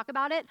that talk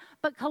about it,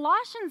 but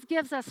Colossians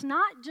gives us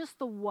not just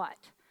the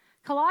what.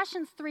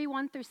 Colossians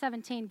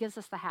 3:1-17 gives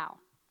us the how.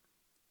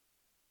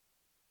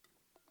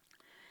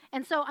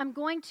 And so I'm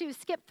going to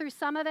skip through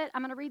some of it.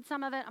 I'm going to read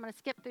some of it. I'm going to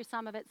skip through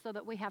some of it so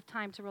that we have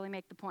time to really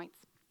make the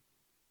points.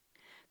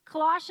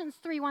 Colossians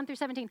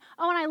 3:1-17.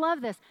 Oh, and I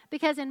love this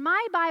because in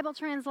my Bible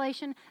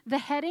translation, the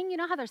heading, you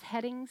know how there's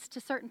headings to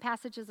certain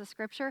passages of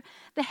Scripture?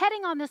 The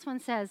heading on this one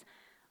says,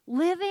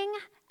 living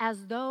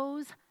as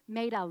those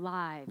made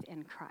alive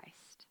in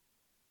Christ.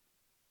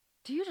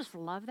 Do you just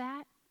love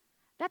that?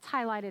 That's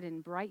highlighted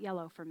in bright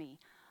yellow for me.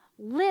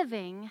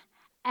 Living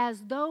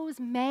as those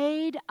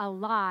made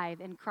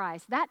alive in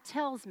Christ. That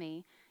tells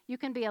me you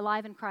can be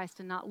alive in Christ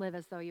and not live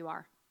as though you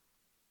are.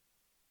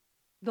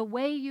 The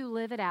way you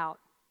live it out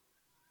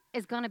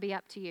is going to be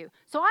up to you.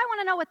 So I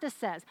want to know what this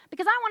says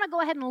because I want to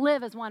go ahead and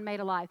live as one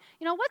made alive.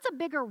 You know, what's a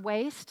bigger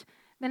waste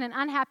than an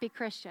unhappy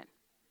Christian?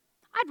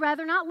 I'd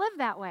rather not live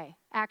that way,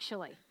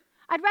 actually.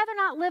 I'd rather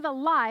not live a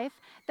life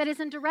that is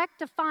in direct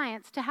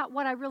defiance to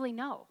what I really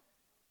know.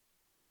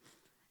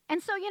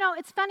 And so, you know,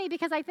 it's funny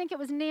because I think it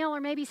was Neil or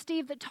maybe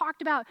Steve that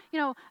talked about,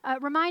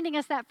 reminding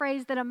us that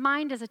phrase that a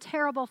mind is a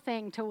terrible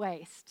thing to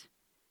waste.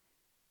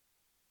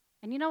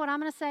 And you know what I'm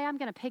going to say? I'm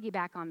going to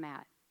piggyback on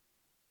that.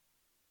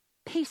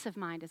 Peace of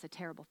mind is a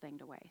terrible thing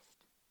to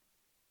waste.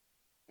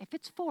 If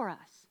it's for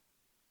us,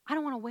 I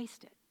don't want to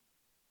waste it.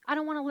 I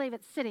don't want to leave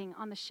it sitting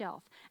on the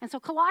shelf. And so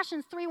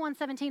Colossians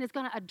 3:1-17 is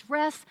going to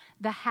address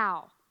the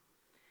how.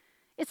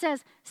 It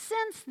says,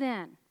 since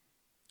then,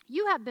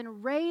 you have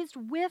been raised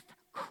with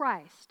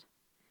Christ.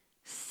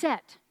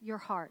 Set your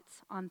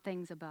hearts on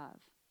things above,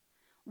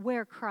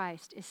 where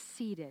Christ is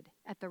seated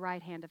at the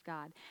right hand of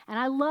God. And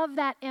I love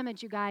that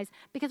image, you guys,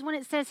 because when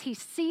it says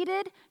he's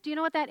seated, do you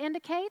know what that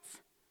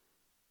indicates?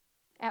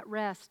 At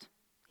rest.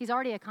 He's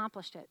already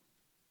accomplished it.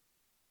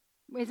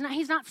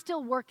 He's not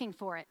still working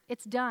for it.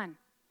 It's done.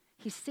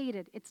 He's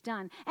seated. It's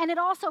done. And it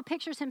also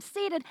pictures him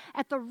seated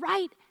at the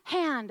right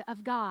hand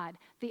of God,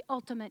 the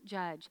ultimate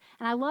judge.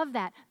 And I love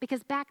that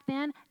because back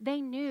then they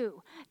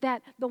knew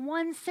that the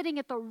one sitting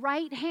at the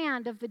right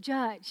hand of the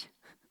judge,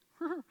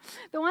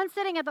 the one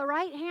sitting at the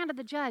right hand of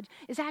the judge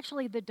is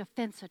actually the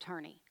defense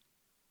attorney.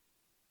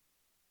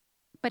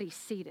 But he's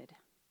seated.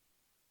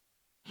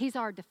 He's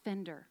our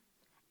defender.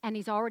 And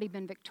he's already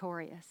been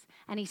victorious.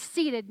 And he's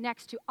seated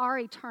next to our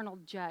eternal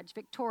judge,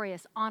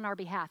 victorious on our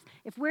behalf.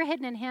 If we're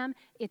hidden in him,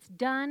 it's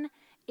done.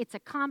 It's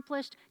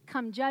accomplished.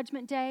 Come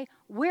judgment day,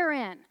 we're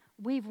in.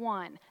 We've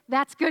won.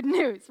 That's good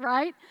news,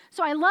 right?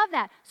 So I love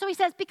that. So he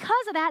says,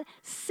 because of that,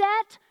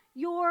 set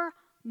your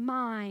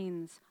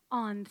minds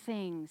on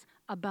things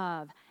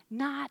above,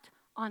 not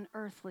on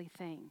earthly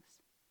things.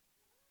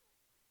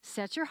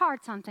 Set your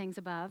hearts on things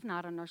above,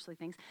 not on earthly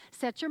things.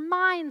 Set your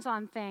minds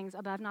on things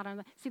above, not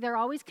on... See, they're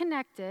always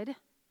connected.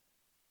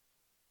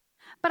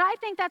 But I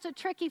think that's a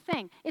tricky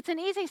thing. It's an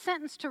easy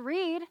sentence to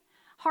read,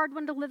 hard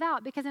one to live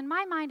out, because in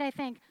my mind I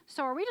think,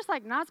 so are we just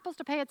like not supposed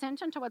to pay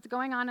attention to what's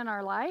going on in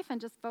our life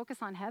and just focus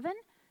on heaven?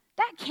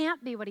 That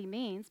can't be what he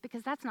means,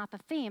 because that's not the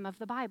theme of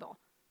the Bible.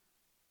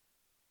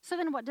 So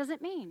then what does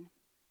it mean?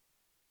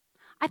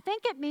 I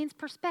think it means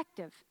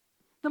perspective.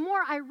 The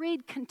more I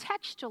read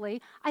contextually,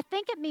 I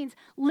think it means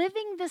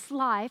living this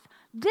life,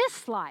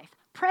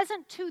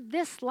 present to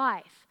this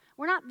life.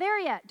 We're not there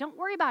yet. Don't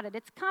worry about it.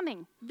 It's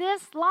coming.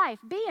 This life,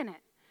 be in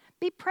it.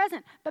 Be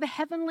present, but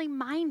heavenly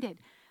minded.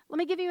 Let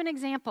me give you an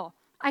example.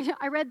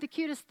 I read the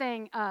cutest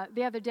thing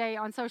the other day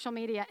on social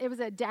media. It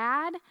was a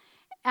dad.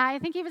 I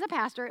think he was a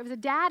pastor. It was a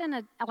dad and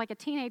a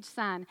teenage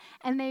son,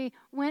 and they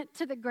went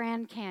to the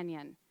Grand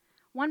Canyon.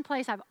 One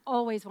place I've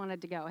always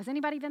wanted to go. Has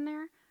anybody been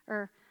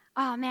there?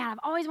 Oh man, I've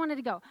always wanted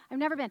to go. I've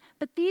never been.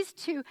 But these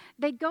two,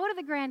 they go to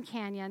the Grand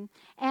Canyon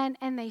and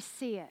they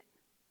see it.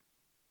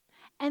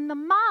 And the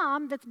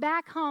mom that's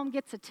back home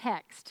gets a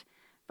text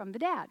from the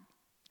dad.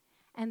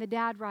 And the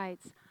dad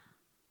writes,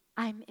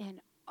 I'm in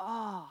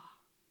awe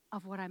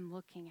of what I'm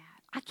looking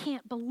at. I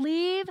can't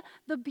believe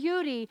the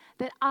beauty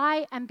that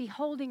I am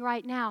beholding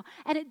right now.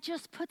 And it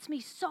just puts me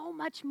so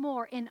much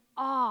more in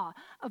awe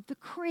of the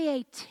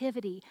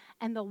creativity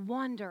and the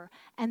wonder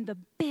and the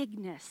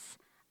bigness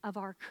of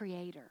our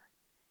Creator.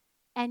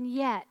 And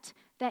yet,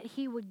 that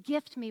he would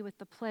gift me with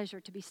the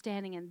pleasure to be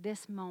standing in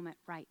this moment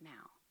right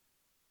now.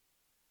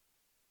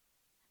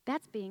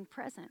 That's being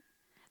present.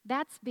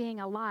 That's being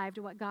alive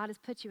to what God has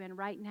put you in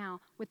right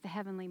now with the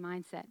heavenly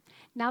mindset.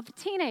 Now, the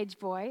teenage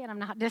boy, and I'm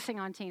not dissing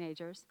on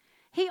teenagers,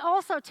 he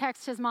also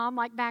texts his mom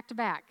like back to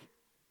back.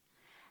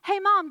 Hey,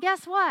 Mom,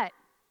 guess what?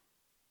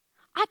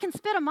 I can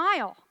spit a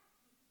mile.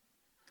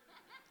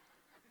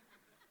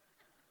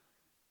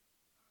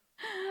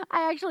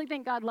 I actually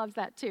think God loves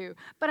that too.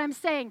 But I'm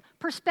saying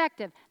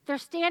perspective. They're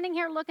standing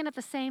here looking at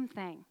the same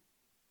thing.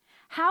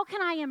 How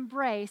can I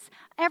embrace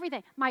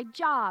everything? My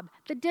job,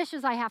 the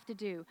dishes I have to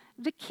do,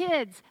 the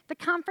kids, the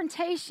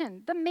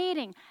confrontation, the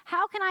meeting.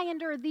 How can I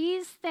endure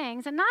these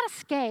things and not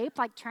escape,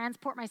 like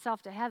transport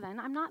myself to heaven?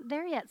 I'm not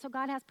there yet, so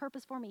God has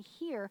purpose for me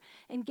here.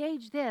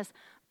 Engage this,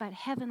 but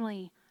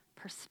heavenly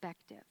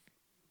perspective.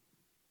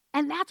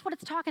 And that's what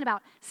it's talking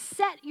about.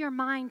 Set your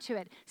mind to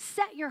it.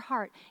 Set your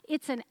heart.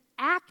 It's an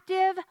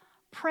active,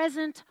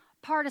 present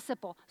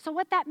participle. So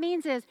what that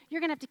means is you're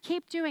going to have to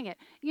keep doing it.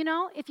 You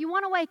know, if you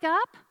want to wake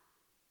up,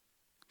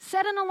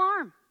 set an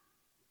alarm.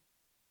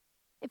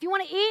 If you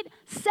want to eat,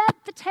 set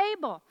the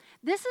table.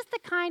 This is the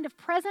kind of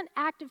present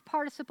active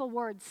participle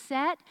word,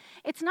 set.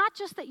 It's not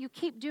just that you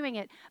keep doing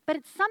it, but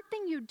it's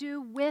something you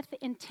do with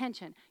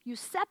intention. You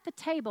set the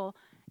table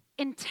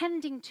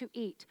intending to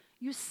eat.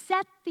 You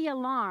set the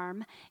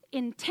alarm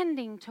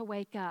intending to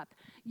wake up.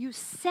 You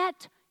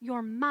set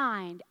your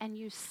mind and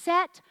you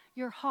set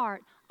your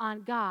heart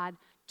on God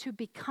to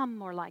become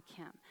more like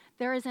him.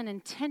 There is an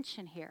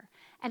intention here,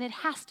 and it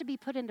has to be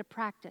put into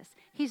practice.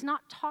 He's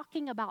not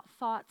talking about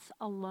thoughts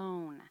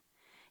alone.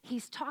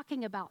 He's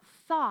talking about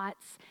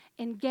thoughts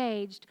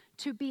engaged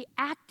to be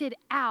acted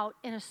out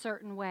in a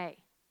certain way.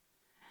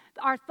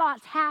 Our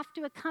thoughts have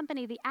to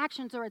accompany the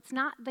actions, or it's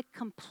not the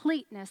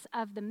completeness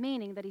of the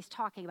meaning that he's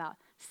talking about.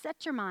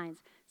 Set your minds,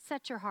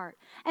 set your heart.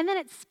 And then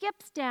it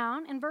skips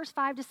down in verse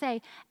 5 to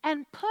say,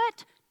 and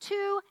put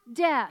to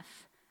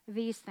death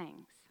these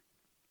things.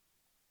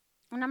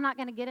 And I'm not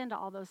going to get into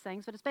all those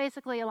things, but it's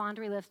basically a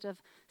laundry list of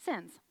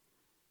sins.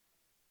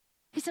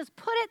 He says,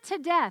 put it to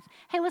death.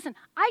 Hey, listen,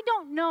 I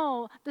don't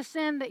know the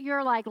sin that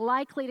you're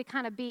likely to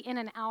kind of be in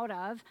and out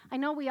of. I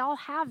know we all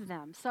have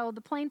them. So the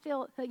playing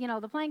field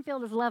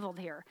is leveled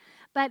here.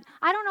 But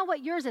I don't know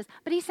what yours is.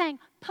 But he's saying,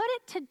 put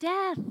it to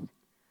death.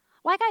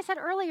 Like I said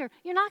earlier,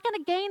 you're not going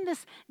to gain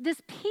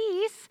this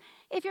peace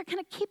if you're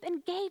going to keep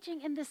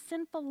engaging in this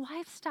sinful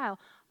lifestyle.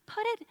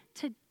 Put it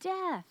to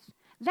death.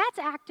 That's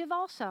active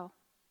also.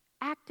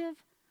 Active,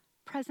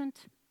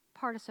 present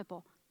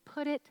participle.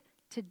 Put it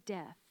to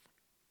death.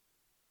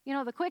 You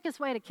know, the quickest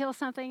way to kill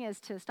something is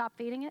to stop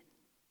feeding it.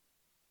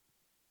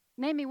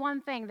 Name me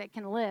one thing that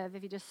can live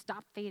if you just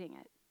stop feeding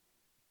it.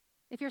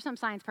 If you're some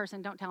science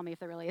person, don't tell me if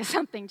there really is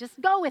something.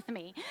 Just go with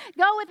me.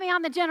 Go with me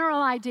on the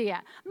general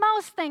idea.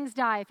 Most things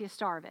die if you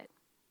starve it.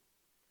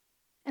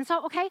 And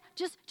so, okay,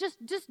 just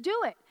do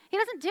it. He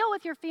doesn't deal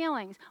with your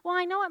feelings. Well,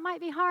 I know it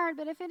might be hard,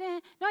 but if it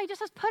is, no, he just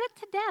says put it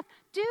to death.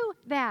 Do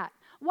that.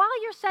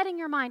 While you're setting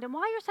your mind and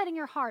while you're setting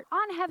your heart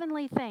on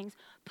heavenly things,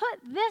 put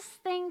this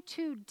thing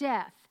to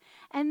death.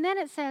 And then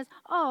it says,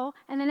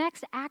 and the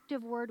next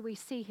active word we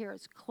see here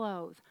is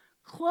clothe.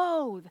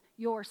 Clothe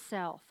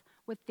yourself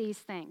with these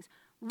things.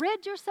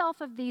 Rid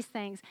yourself of these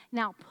things.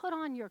 Now put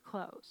on your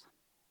clothes,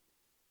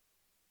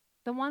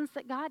 the ones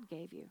that God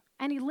gave you.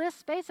 And he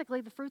lists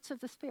basically the fruits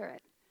of the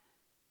Spirit.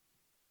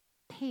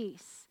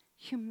 Peace,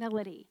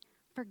 humility,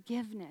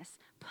 forgiveness.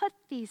 Put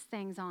these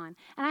things on.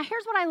 And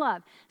here's what I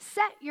love.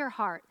 Set your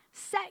heart,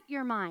 set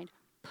your mind,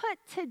 put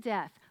to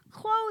death,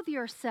 clothe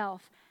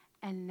yourself,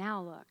 and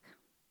now look.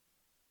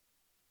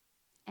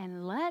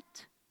 And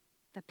let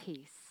the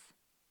peace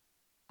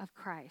of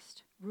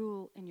Christ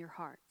rule in your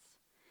hearts.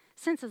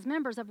 Since as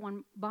members of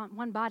one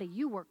body,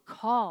 you were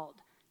called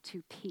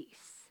to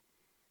peace.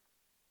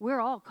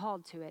 We're all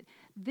called to it.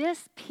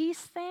 This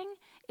peace thing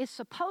is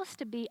supposed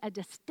to be a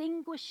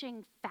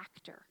distinguishing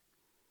factor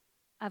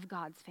of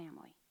God's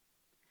family.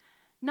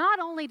 Not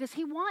only does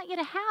he want you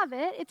to have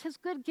it, it's his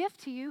good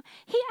gift to you,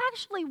 he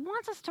actually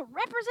wants us to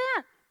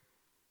represent.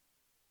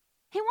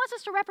 He wants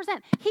us to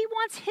represent. He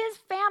wants his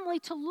family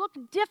to look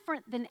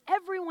different than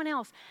everyone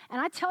else. And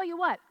I tell you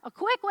what, a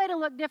quick way to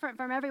look different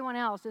from everyone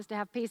else is to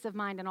have peace of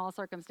mind in all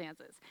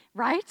circumstances,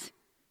 right?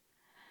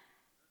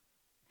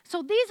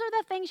 So these are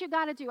the things you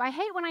got to do. I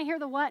hate when I hear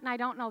the what and I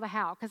don't know the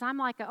how, because I'm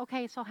like,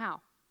 okay, so how?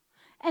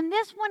 And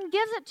this one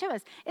gives it to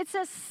us. It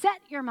says,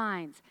 set your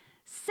minds,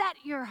 set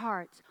your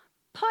hearts,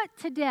 put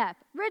to death,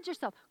 rid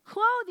yourself,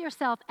 clothe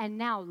yourself, and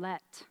now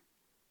let.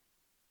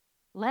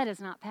 Let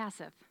is not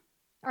passive.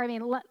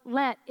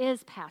 Let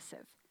is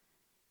passive.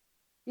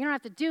 You don't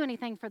have to do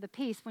anything for the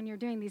peace when you're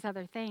doing these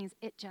other things.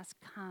 It just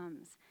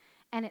comes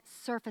and it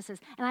surfaces.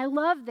 And I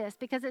love this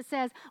because it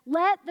says,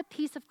 let the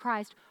peace of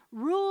Christ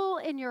rule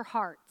in your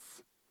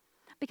hearts.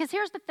 Because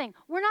here's the thing,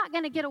 we're not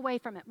going to get away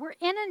from it. We're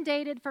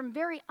inundated from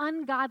very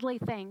ungodly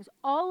things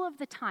all of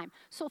the time.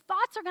 So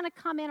thoughts are going to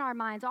come in our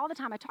minds all the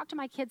time. I talk to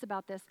my kids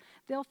about this.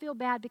 They'll feel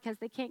bad because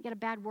they can't get a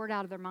bad word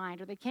out of their mind,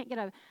 or they can't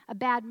get a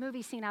bad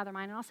movie scene out of their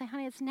mind. And I'll say,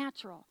 honey, it's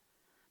natural.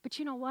 But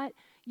you know what?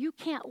 You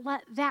can't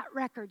let that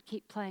record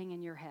keep playing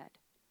in your head.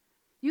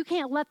 You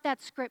can't let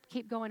that script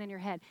keep going in your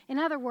head. In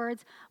other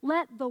words,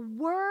 let the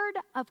word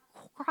of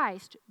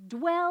Christ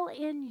dwell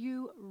in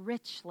you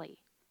richly.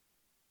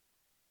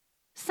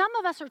 Some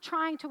of us are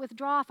trying to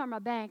withdraw from a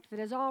bank that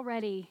is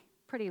already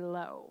pretty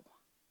low.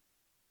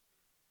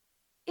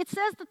 It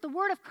says that the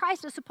word of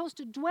Christ is supposed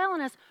to dwell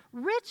in us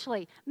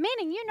richly,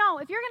 meaning,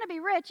 if you're going to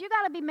be rich, you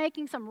got to be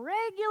making some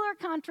regular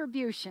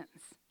contributions.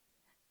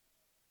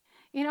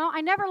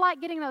 I never like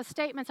getting those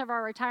statements of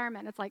our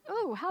retirement. It's like,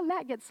 ooh, how'd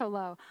that get so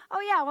low? Oh,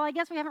 yeah, well, I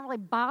guess we haven't really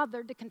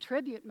bothered to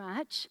contribute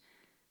much.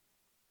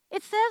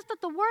 It says that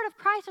the word of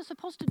Christ is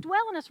supposed to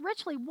dwell in us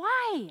richly.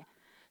 Why?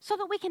 So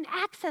that we can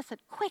access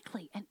it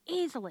quickly and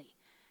easily.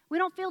 We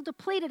don't feel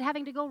depleted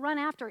having to go run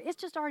after it. It's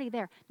just already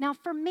there. Now,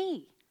 for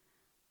me,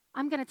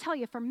 I'm going to tell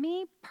you, for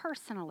me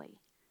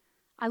personally,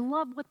 I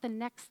love what the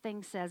next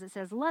thing says. It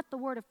says, let the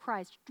word of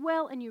Christ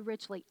dwell in you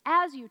richly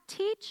as you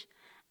teach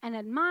and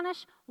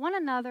admonish one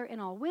another in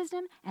all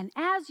wisdom, and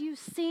as you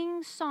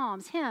sing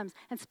psalms, hymns,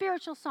 and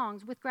spiritual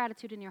songs with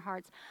gratitude in your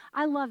hearts.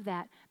 I love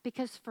that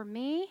because for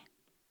me,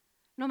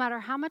 no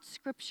matter how much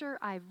scripture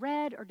I've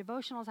read or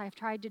devotionals I've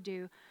tried to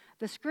do,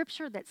 the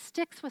scripture that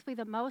sticks with me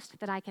the most,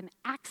 that I can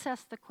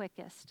access the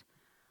quickest,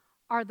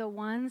 are the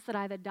ones that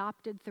I've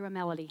adopted through a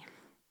melody,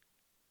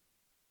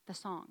 the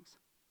songs.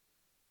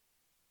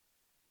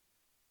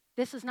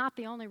 This is not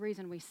the only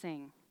reason we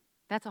sing.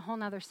 That's a whole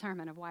nother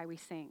sermon of why we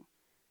sing.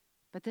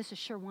 But this is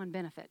sure one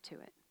benefit to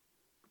it.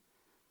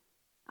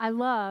 I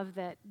love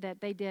that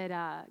they did,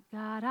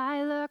 God,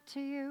 I look to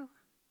you.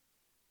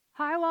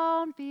 I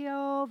won't be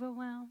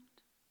overwhelmed.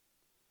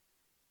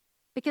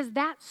 Because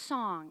that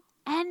song,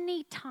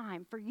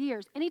 anytime, for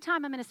years,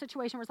 anytime I'm in a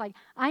situation where it's like,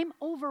 I'm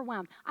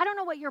overwhelmed. I don't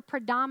know what your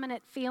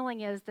predominant feeling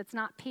is that's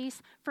not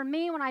peace. For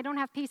me, when I don't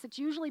have peace, it's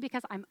usually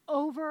because I'm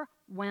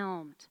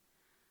overwhelmed.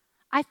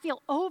 I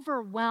feel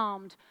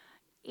overwhelmed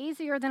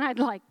easier than I'd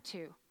like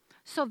to.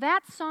 So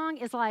that song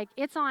is like,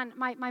 it's on,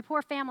 my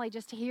poor family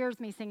just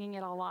hears me singing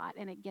it a lot,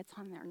 and it gets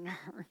on their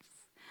nerves.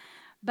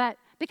 But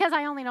because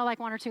I only know like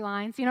one or two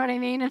lines, you know what I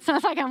mean? It's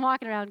not like I'm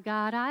walking around,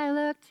 God, I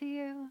look to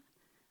you.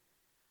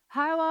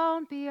 I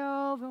won't be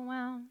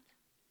overwhelmed.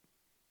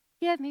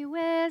 Give me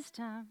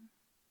wisdom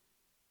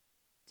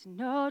to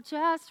know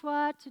just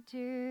what to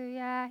do,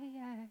 yeah.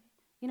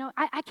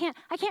 I can't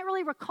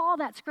really recall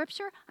that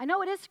scripture. I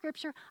know it is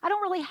scripture. I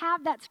don't really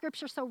have that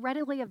scripture so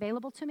readily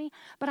available to me,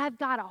 but I've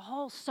got a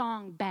whole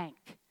song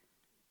bank.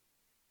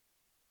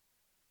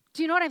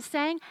 Do you know what I'm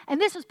saying? And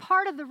this is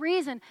part of the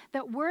reason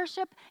that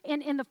worship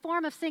in the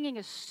form of singing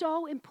is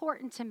so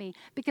important to me,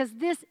 because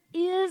this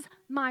is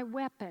my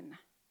weapon.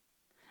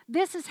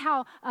 This is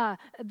how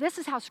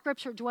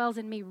Scripture dwells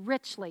in me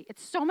richly.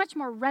 It's so much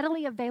more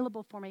readily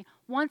available for me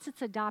once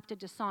it's adopted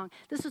to song.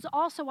 This is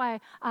also why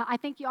I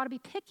think you ought to be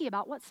picky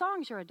about what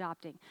songs you're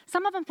adopting.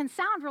 Some of them can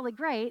sound really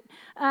great.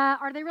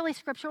 Are they really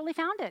scripturally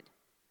founded?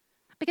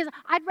 Because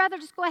I'd rather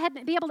just go ahead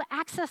and be able to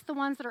access the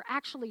ones that are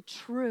actually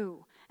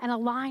true and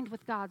aligned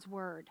with God's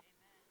word.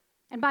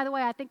 And by the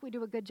way, I think we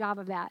do a good job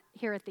of that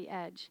here at The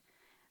Edge.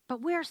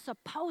 But we're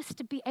supposed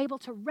to be able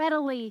to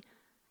readily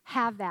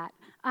have that.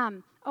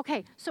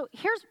 Okay, so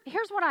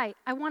here's what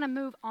I want to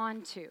move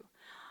on to.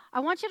 I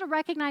want you to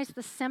recognize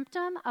the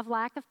symptom of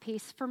lack of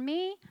peace. For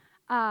me,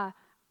 I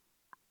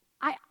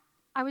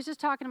was just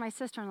talking to my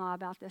sister-in-law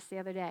about this the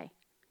other day.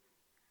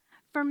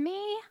 For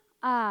me,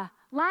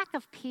 lack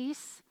of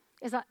peace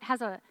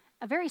has a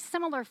very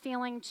similar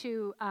feeling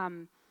to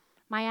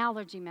my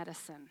allergy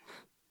medicine.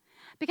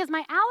 Because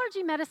my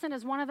allergy medicine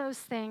is one of those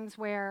things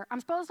where I'm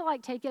supposed to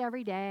take it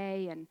every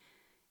day, and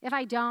if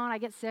I don't, I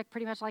get sick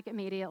pretty much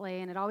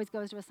immediately, and it always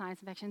goes to a sinus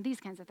infection, these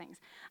kinds of things.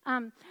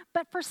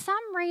 But for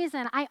some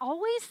reason, I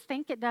always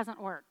think it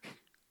doesn't work.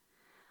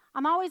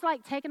 I'm always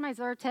taking my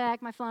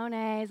Zyrtec, my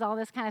Flonase, all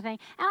this kind of thing.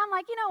 And I'm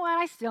like, you know what?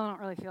 I still don't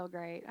really feel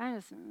great.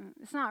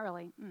 It's not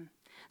really.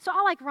 So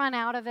I'll run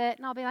out of it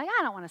and I'll be like,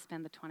 I don't want to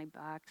spend the $20.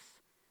 I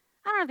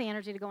don't have the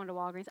energy to go into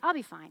Walgreens. I'll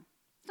be fine.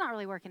 It's not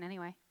really working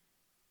anyway.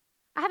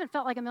 I haven't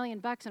felt like $1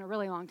 million in a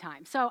really long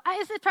time. So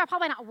it's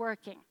probably not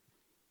working.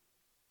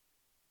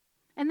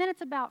 And then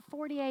it's about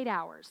 48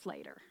 hours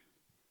later.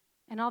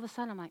 And all of a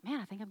sudden I'm like,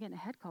 man, I think I'm getting a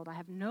head cold. I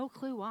have no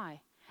clue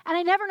why. And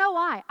I never know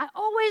why. I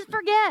always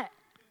forget.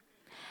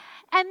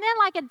 And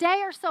then a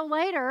day or so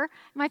later,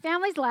 my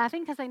family's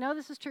laughing because they know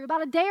this is true.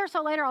 About a day or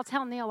so later, I'll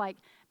tell Neil,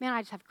 man,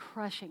 I just have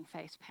crushing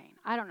face pain.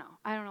 I don't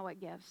know what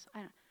gives.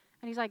 And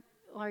he's like,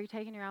 well, are you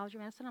taking your allergy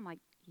medicine? I'm like,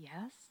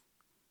 yes.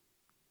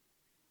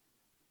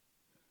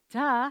 Duh.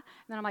 And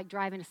then I'm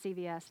driving to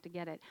CVS to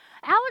get it.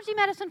 Allergy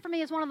medicine for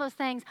me is one of those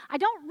things, I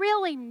don't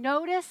really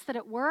notice that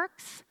it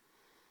works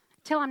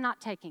till I'm not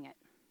taking it.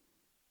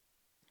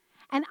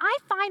 And I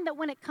find that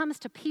when it comes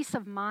to peace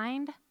of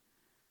mind,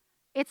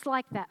 it's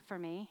like that for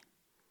me.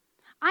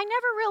 I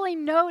never really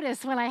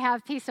notice when I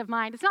have peace of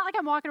mind. It's not like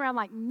I'm walking around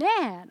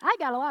man, I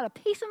got a lot of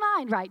peace of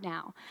mind right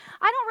now.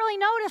 I don't really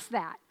notice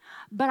that,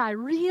 but I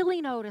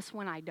really notice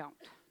when I don't.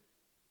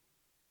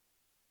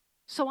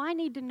 So I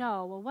need to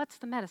know, well, what's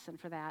the medicine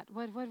for that?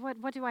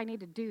 What do I need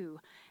to do?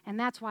 And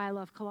that's why I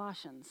love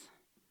Colossians.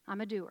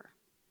 I'm a doer.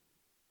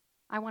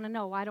 I want to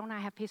know, why don't I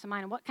have peace of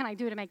mind? And what can I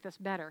do to make this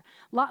better?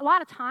 A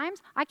lot of times,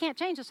 I can't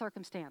change the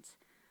circumstance.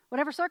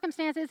 Whatever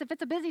circumstance is, if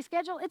it's a busy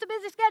schedule, it's a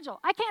busy schedule.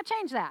 I can't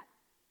change that.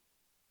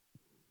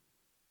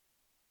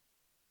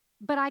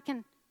 But I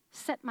can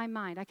set my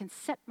mind. I can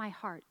set my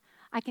heart.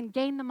 I can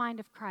gain the mind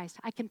of Christ.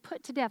 I can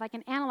put to death. I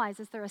can analyze,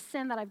 is there a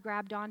sin that I've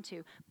grabbed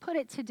onto? Put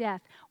it to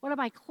death. What am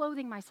I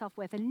clothing myself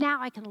with? And now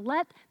I can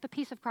let the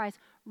peace of Christ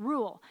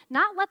rule.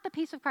 Not let the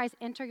peace of Christ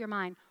enter your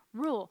mind.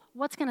 Rule.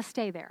 What's going to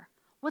stay there?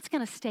 What's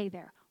going to stay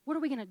there? What are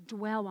we going to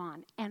dwell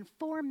on? And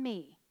for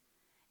me,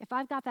 if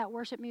I've got that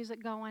worship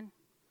music going,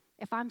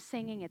 if I'm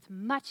singing, it's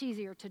much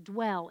easier to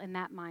dwell in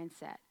that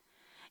mindset.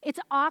 It's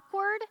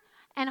awkward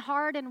and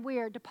hard and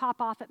weird to pop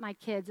off at my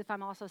kids if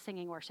I'm also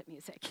singing worship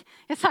music.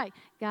 It's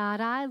God,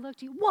 I look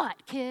to you.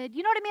 What, kid?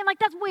 You know what I mean?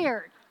 That's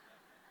weird.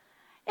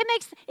 It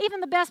makes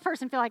even the best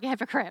person feel like a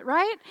hypocrite,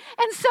 right?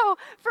 And so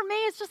for me,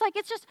 it's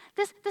just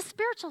this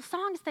spiritual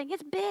songs thing.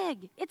 It's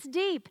big. It's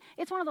deep.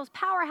 It's one of those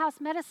powerhouse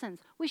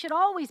medicines we should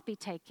always be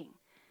taking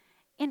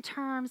in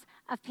terms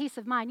of peace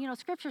of mind.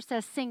 Scripture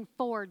says sing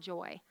for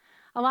joy.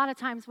 A lot of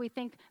times we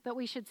think that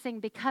we should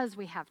sing because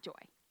we have joy.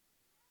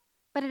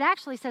 But it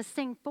actually says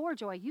sing for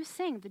joy. You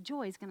sing, the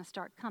joy is going to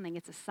start coming.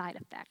 It's a side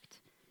effect.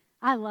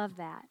 I love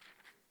that.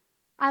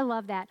 I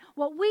love that.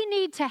 What we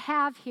need to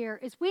have here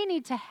is we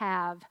need to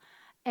have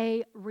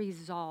a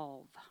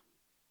resolve.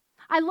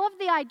 I love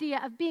the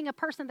idea of being a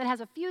person that has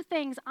a few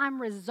things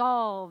I'm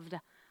resolved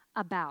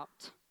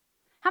about.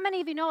 How many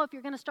of you know if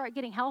you're going to start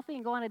getting healthy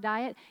and go on a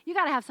diet, you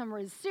got to have some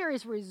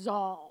serious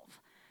resolve?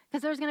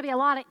 Because there's going to be a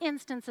lot of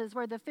instances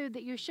where the food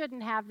that you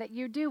shouldn't have that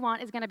you do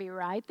want is going to be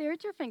right there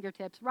at your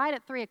fingertips, right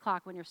at 3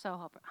 o'clock when you're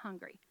so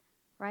hungry,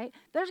 right?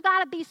 There's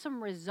got to be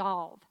some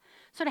resolve.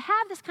 So to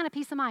have this kind of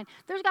peace of mind,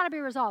 there's got to be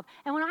resolve.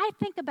 And when I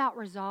think about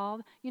resolve,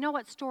 you know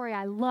what story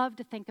I love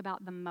to think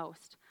about the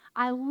most?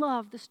 I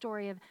love the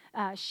story of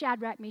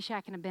Shadrach,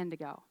 Meshach, and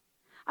Abednego.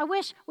 I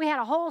wish we had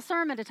a whole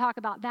sermon to talk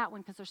about that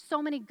one because there's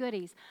so many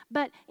goodies.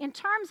 But in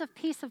terms of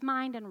peace of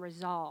mind and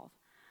resolve,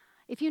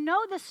 if you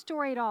know this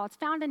story at all, it's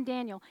found in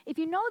Daniel. If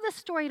you know this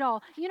story at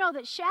all, you know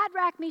that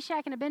Shadrach,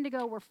 Meshach, and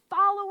Abednego were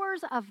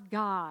followers of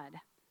God.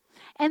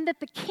 And that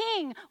the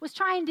king was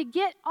trying to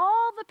get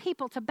all the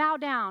people to bow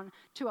down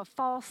to a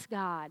false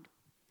god.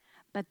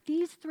 But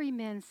these 3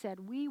 men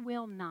said, we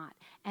will not.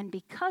 And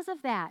because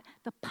of that,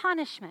 the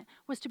punishment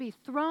was to be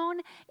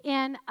thrown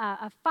in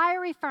a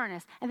fiery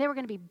furnace, and they were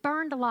going to be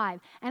burned alive.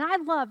 And I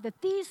love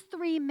that these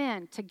 3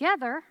 men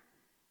together,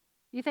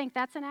 you think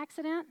that's an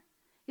accident?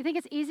 You think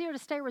it's easier to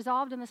stay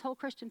resolved in this whole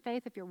Christian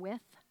faith if you're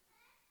with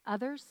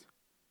others?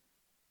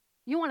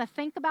 You want to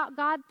think about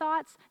God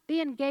thoughts?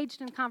 Be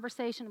engaged in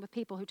conversation with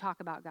people who talk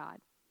about God.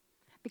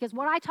 Because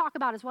what I talk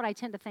about is what I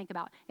tend to think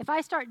about. If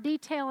I start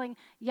detailing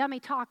yummy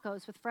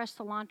tacos with fresh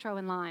cilantro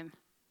and lime,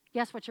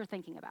 guess what you're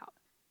thinking about?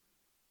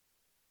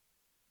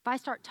 If I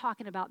start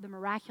talking about the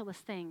miraculous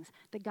things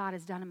that God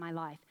has done in my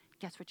life,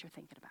 guess what you're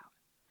thinking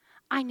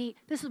about?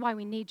 This is why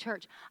we need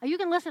church. You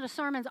can listen to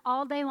sermons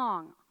all day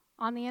long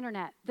on the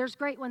internet. There's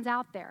great ones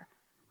out there.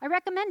 I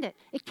recommend it.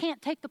 It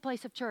can't take the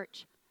place of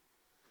church.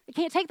 It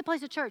can't take the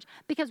place of church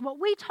because what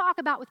we talk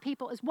about with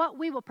people is what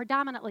we will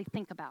predominantly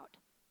think about.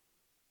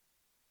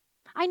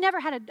 I never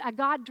had a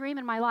God dream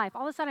in my life.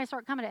 All of a sudden I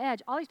start coming to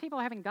Edge. All these people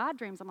are having God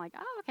dreams. I'm like,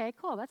 oh, okay,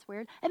 cool, that's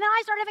weird. And then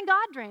I start having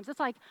God dreams.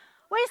 It's like,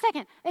 wait a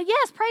second. And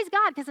yes, praise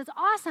God, because it's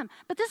awesome.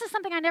 But this is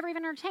something I never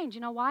even entertained.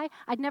 You know why?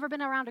 I'd never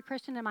been around a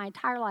Christian in my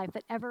entire life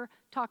that ever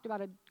talked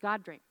about a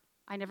God dream.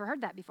 I never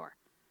heard that before.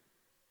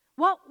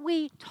 What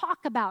we talk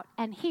about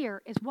and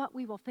hear is what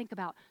we will think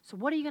about. So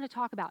what are you going to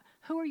talk about?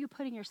 Who are you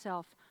putting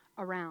yourself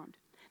around?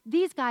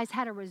 These guys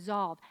had a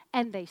resolve,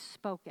 and they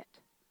spoke it.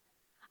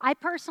 I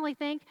personally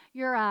think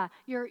your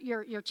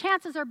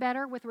chances are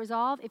better with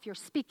resolve if you're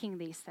speaking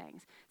these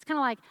things. It's kind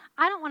of like,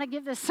 I don't want to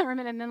give this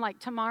sermon and then like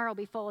tomorrow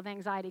be full of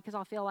anxiety because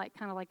I'll feel like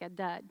kind of like a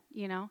dud,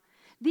 you know?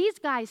 These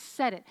guys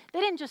said it.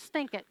 They didn't just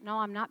think it. No,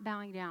 I'm not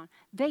bowing down.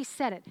 They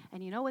said it.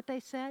 And you know what they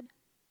said?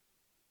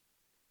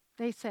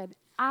 They said,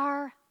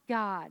 our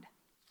God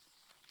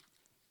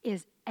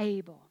is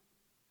able.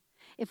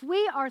 If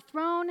we are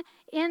thrown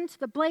into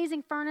the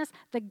blazing furnace,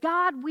 the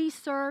God we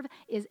serve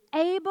is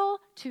able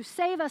to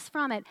save us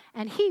from it,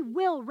 and he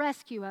will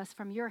rescue us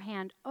from your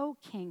hand, O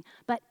King.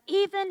 But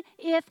even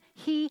if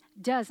he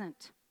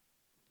doesn't,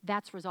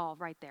 that's resolve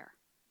right there.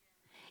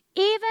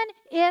 Even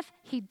if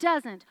he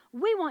doesn't,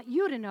 we want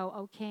you to know,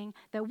 O King,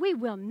 that we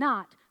will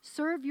not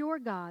serve your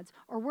gods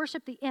or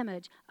worship the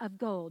image of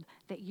gold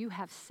that you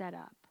have set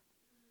up.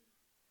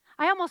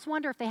 I almost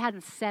wonder if they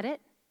hadn't said it,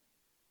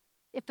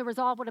 if the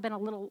resolve would have been a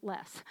little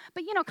less.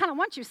 But, you know, kind of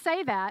once you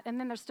say that and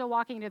then they're still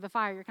walking into the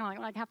fire, you're kind of like,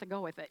 well, I have to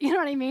go with it. You know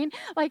what I mean?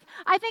 Like,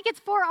 I think it's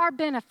for our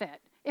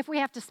benefit if we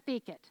have to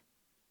speak it.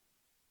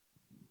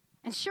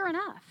 And sure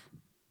enough,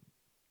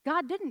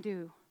 God didn't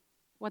do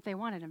what they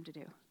wanted him to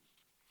do.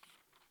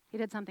 He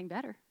did something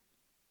better.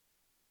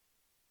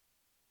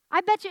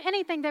 I bet you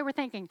anything they were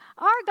thinking,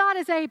 our God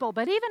is able,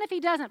 but even if he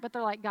doesn't, but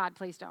they're like, God,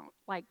 please don't.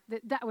 Like,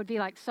 that would be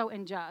like so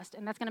unjust.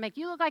 And that's going to make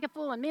you look like a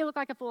fool and me look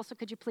like a fool, so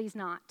could you please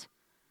not?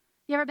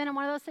 You ever been in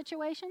one of those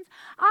situations?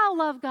 I'll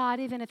love God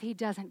even if he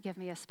doesn't give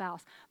me a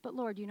spouse. But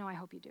Lord, you know I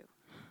hope you do.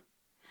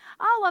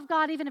 I'll love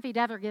God even if he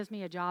never gives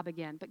me a job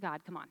again. But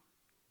God, come on.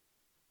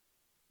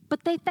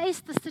 But they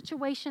faced the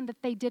situation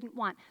that they didn't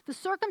want. The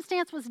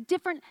circumstance was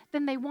different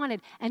than they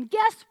wanted. And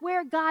guess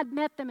where God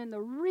met them in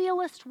the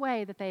realest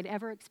way that they'd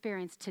ever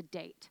experienced to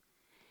date?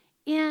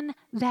 In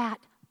that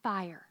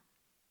fire.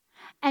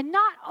 And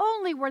not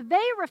only were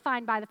they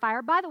refined by the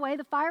fire, by the way,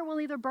 the fire will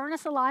either burn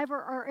us alive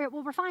or it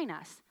will refine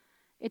us.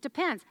 It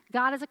depends.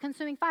 God is a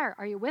consuming fire.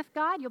 Are you with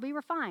God? You'll be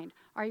refined.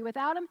 Are you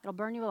without him? It'll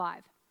burn you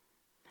alive.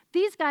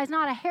 These guys,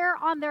 not a hair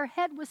on their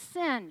head was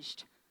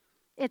singed,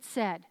 it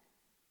said.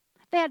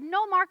 They had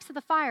no marks of the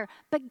fire.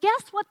 But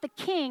guess what the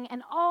king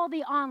and all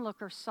the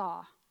onlookers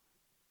saw?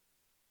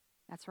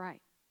 That's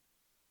right.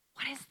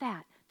 What is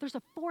that? There's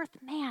a fourth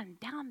man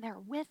down there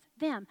with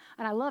them.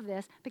 And I love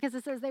this because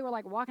it says they were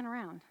like walking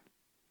around,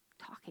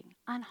 talking,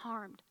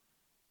 unharmed.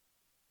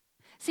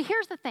 See,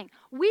 here's the thing.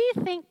 We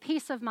think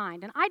peace of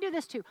mind, and I do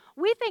this too.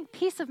 We think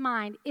peace of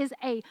mind is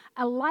a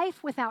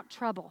life without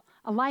trouble,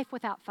 a life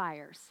without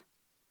fires,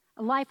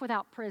 a life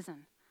without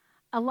prison,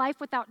 a life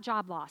without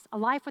job loss, a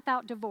life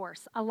without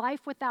divorce, a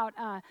life without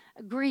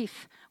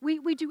grief.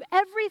 We do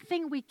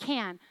everything we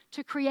can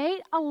to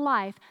create a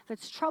life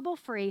that's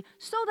trouble-free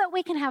so that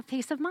we can have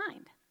peace of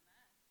mind.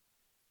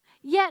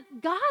 Yet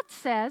God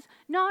says,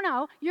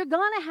 no, you're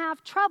going to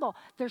have trouble.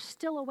 There's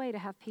still a way to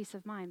have peace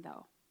of mind,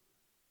 though.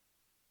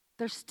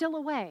 There's still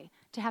a way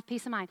to have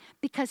peace of mind.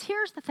 Because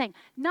here's the thing.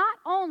 Not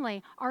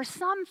only are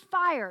some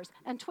fires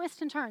and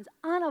twists and turns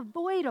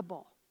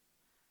unavoidable,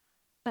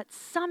 but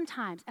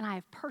sometimes, and I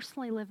have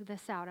personally lived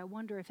this out, I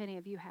wonder if any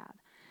of you have,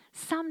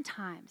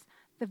 sometimes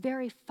the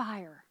very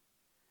fire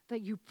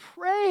that you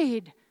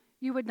prayed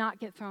you would not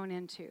get thrown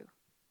into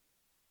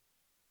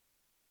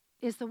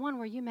is the one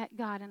where you met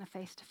God in a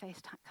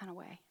face-to-face kind of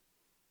way.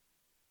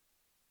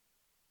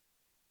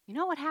 You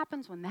know what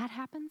happens when that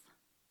happens?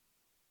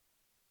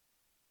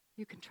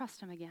 You can trust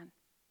him again.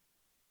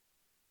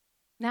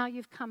 Now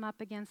you've come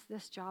up against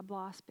this job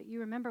loss, but you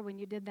remember when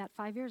you did that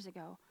 5 years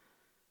ago,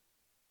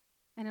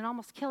 and it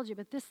almost killed you,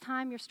 but this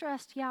time you're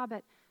stressed. Yeah,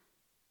 but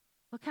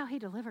look how he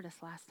delivered us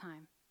last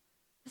time.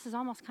 This is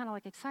almost kind of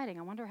like exciting.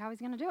 I wonder how he's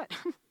going to do it,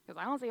 because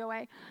I don't see a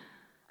way.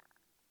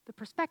 The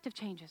perspective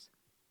changes.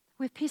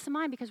 We have peace of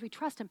mind because we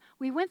trust him.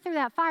 We went through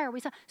that fire.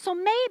 So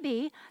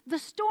maybe the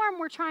storm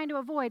we're trying to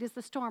avoid is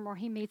the storm where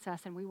he meets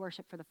us and we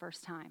worship for the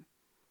first time.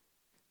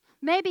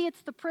 Maybe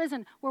it's the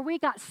prison where we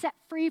got set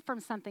free from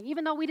something,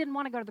 even though we didn't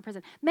want to go to the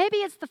prison. Maybe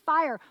it's the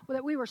fire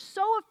that we were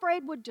so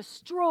afraid would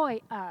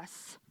destroy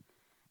us,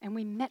 and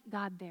we met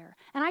God there.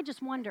 And I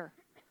just wonder,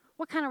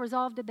 what kind of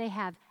resolve did they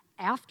have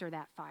after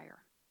that fire?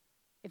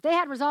 If they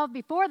had resolve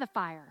before the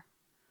fire,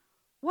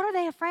 what are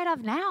they afraid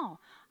of now?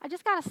 I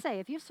just got to say,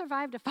 if you've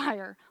survived a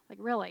fire, like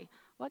really,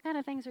 what kind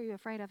of things are you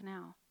afraid of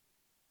now?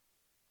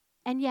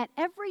 And yet,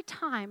 every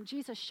time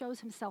Jesus shows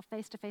himself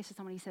face to face with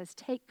someone, he says,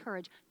 take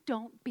courage,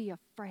 don't be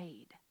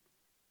afraid.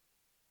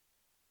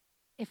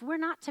 If we're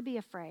not to be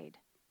afraid,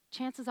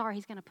 chances are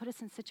he's going to put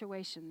us in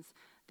situations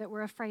that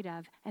we're afraid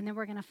of, and then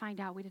we're going to find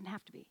out we didn't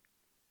have to be.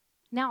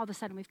 Now all of a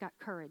sudden we've got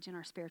courage in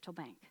our spiritual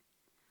bank.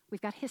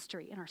 We've got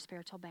history in our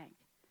spiritual bank.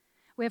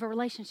 We have a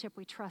relationship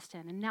we trust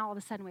in, and now all of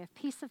a sudden we have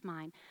peace of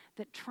mind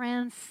that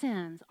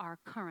transcends our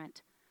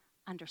current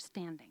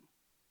understanding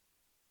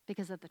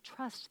because of the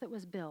trust that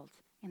was built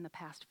in the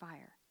past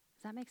fire.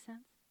 Does that make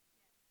sense?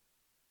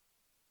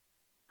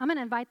 I'm going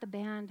to invite the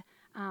band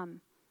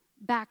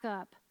back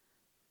up.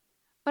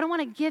 But I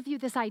want to give you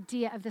this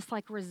idea of this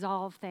like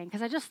resolve thing,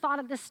 because I just thought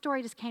of this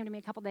story just came to me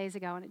a couple days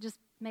ago, and it just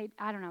made,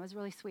 I don't know, it was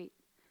really sweet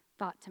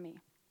thought to me.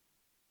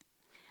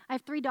 I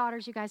have 3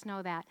 daughters, you guys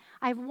know that.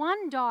 I have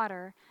one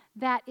daughter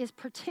that is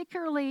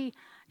particularly,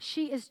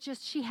 she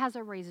has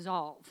a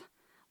resolve.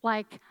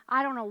 Like,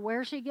 I don't know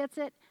where she gets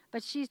it,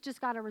 but she's just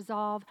got a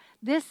resolve.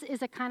 This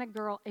is a kind of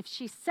girl, if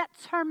she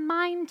sets her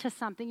mind to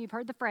something, you've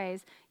heard the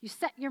phrase, you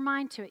set your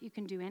mind to it, you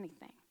can do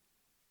anything.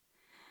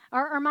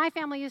 Or my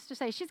family used to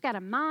say, she's got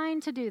a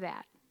mind to do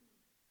that.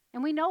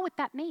 And we know what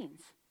that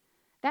means.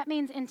 That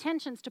means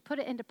intentions to put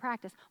it into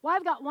practice. Well,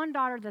 I've got one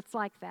daughter that's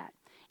like that.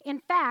 In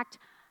fact,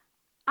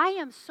 I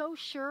am so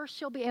sure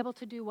she'll be able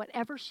to do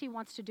whatever she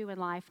wants to do in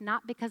life,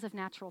 not because of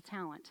natural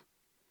talent.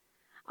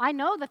 I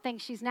know the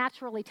things she's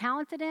naturally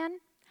talented in,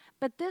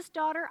 but this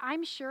daughter,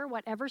 I'm sure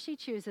whatever she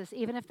chooses,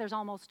 even if there's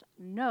almost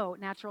no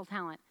natural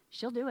talent,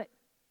 she'll do it.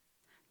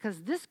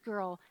 Because this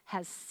girl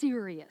has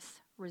serious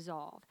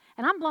resolve.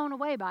 And I'm blown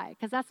away by it,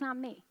 because that's not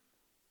me,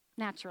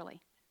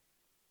 naturally.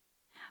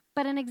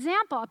 But an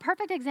example, a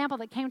perfect example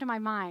that came to my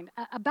mind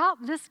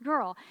about this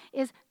girl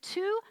is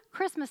 2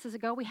 Christmases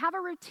ago, we have a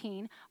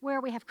routine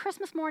where we have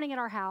Christmas morning at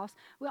our house,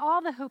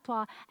 all the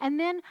hoopla, and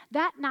then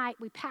that night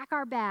we pack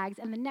our bags,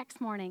 and the next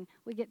morning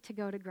we get to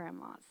go to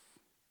Grandma's,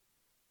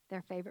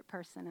 their favorite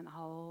person in the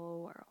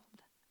whole world.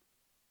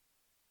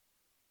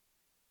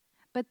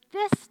 But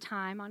this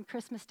time on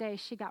Christmas Day,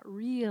 she got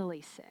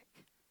really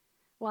sick,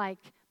 like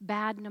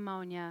bad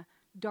pneumonia,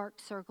 dark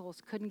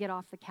circles, couldn't get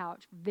off the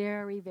couch,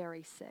 very,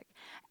 very sick.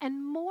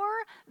 And more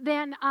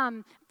than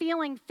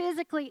feeling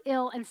physically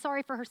ill and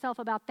sorry for herself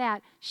about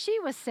that, she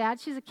was sad.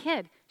 She's a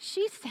kid.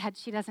 She's sad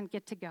she doesn't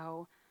get to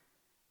go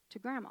to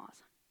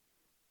Grandma's.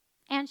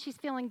 And she's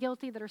feeling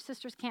guilty that her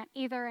sisters can't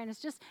either. And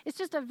it's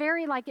just a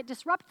very, like, it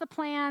disrupts the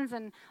plans.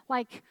 And,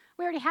 like,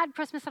 we already had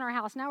Christmas in our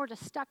house. Now we're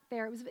just stuck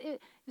there.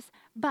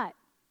 But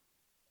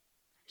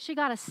she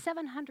got a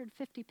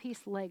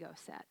 750-piece Lego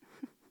set.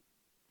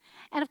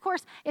 And, of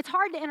course, it's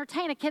hard to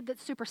entertain a kid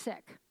that's super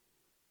sick.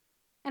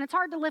 And it's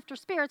hard to lift her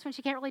spirits when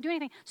she can't really do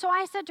anything. So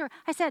I said to her,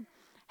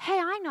 hey,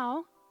 I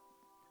know.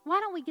 Why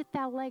don't we get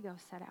that Lego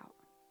set out?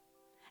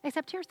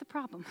 Except here's the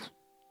problem.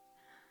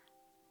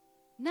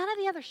 None of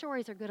the other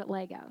Shories are good at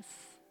Legos.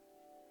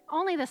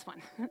 Only this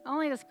one.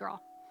 Only this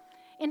girl.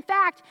 In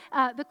fact,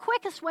 the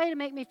quickest way to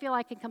make me feel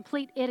like a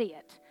complete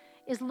idiot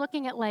is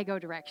looking at Lego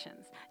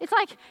directions. It's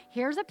like,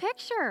 here's a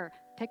picture.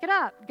 Pick it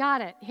up. Got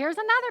it. Here's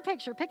another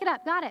picture. Pick it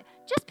up. Got it.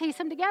 Just piece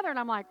them together. And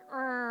I'm like,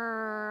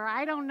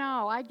 I don't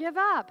know. I give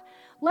up.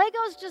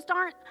 Legos just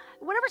aren't,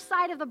 whatever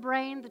side of the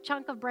brain, the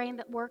chunk of brain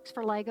that works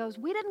for Legos,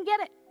 we didn't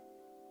get it.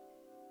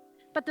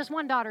 But this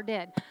one daughter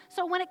did.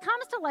 So when it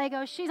comes to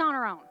Legos, she's on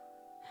her own.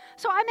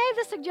 So I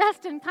made the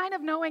suggestion kind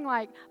of knowing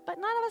like, but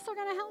none of us are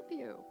going to help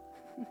you.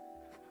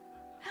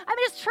 I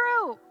mean, it's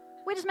true.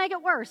 We just make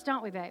it worse,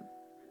 don't we, babe?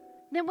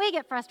 Then we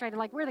get frustrated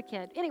like we're the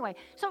kid. Anyway,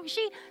 so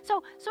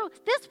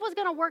this was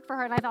going to work for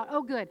her, and I thought,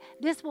 oh, good.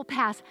 This will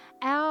pass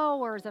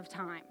hours of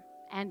time,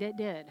 and it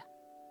did.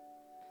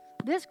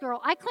 This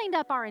girl, I cleaned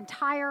up our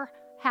entire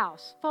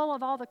house full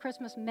of all the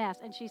Christmas mess,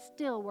 and she's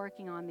still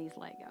working on these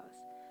Legos,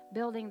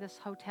 building this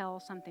hotel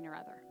something or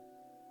other.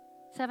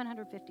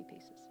 750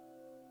 pieces.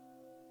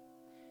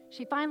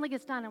 She finally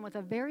gets done, and with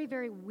a very,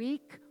 very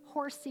weak,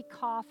 horsey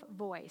cough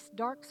voice,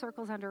 dark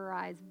circles under her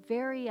eyes,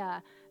 very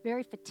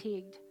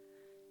fatigued,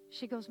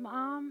 she goes,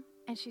 Mom,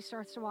 and she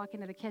starts to walk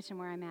into the kitchen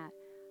where I'm at.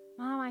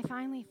 Mom, I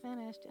finally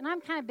finished. And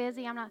I'm kind of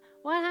busy. I'm not,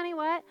 what, honey,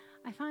 what?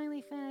 I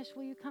finally finished.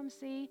 Will you come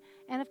see?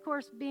 And, of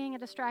course, being a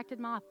distracted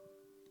mom,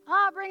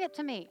 bring it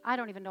to me. I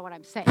don't even know what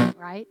I'm saying,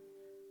 right?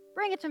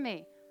 Bring it to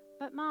me.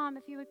 But, Mom,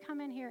 if you would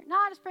come in here. No,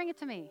 just bring it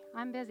to me.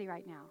 I'm busy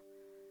right now.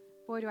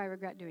 Boy, do I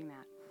regret doing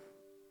that.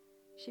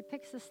 She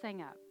picks this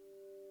thing up,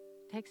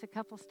 takes a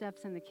couple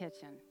steps in the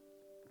kitchen,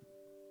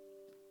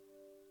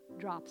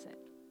 drops it.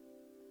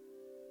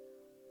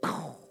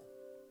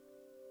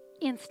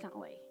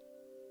 Instantly,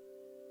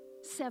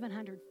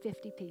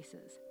 750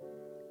 pieces,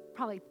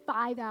 probably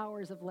 5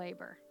 hours of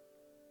labor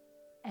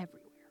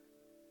everywhere.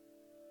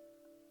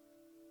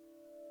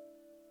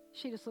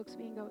 She just looks at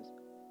me and goes,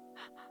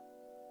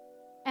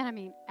 and I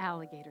mean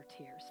alligator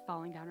tears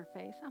falling down her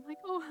face. I'm like,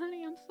 oh,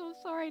 honey, I'm so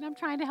sorry. And I'm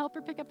trying to help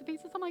her pick up the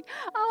pieces. I'm like,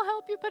 I'll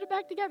help you put it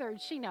back together. And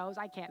she knows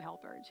I can't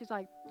help her. And she's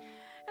like,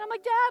 and I'm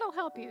like, Dad will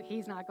help you.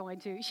 He's not going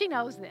to. She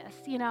knows this,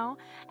 you know.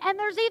 And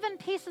there's even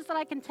pieces that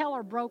I can tell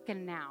are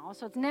broken now.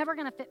 So it's never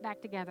going to fit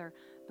back together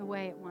the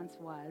way it once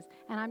was.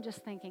 And I'm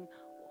just thinking,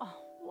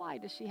 oh, why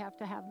does she have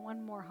to have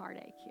one more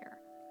heartache here?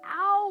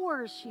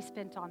 Hours she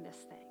spent on this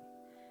thing.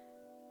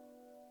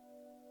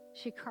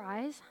 She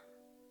cries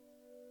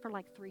for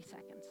like 3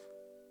 seconds.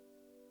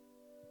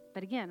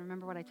 But again,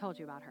 remember what I told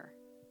you about her.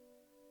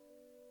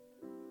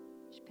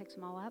 She picks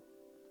them all up,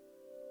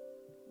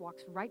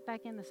 walks right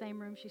back in the same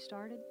room she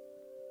started,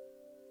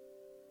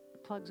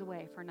 plugs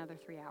away for another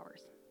 3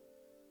 hours.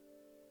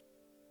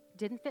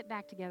 Didn't fit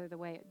back together the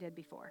way it did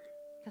before,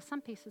 because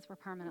some pieces were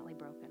permanently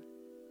broken.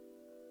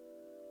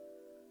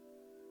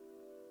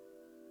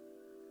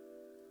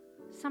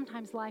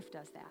 Sometimes life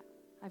does that,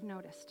 I've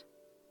noticed.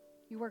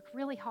 You work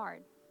really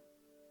hard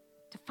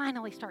to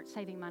finally start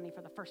saving money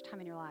for the first time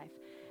in your life,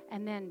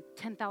 and then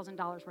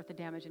 $10,000 worth of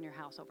damage in your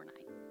house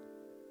overnight.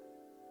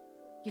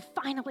 You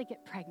finally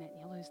get pregnant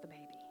and you lose the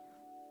baby.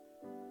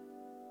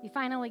 You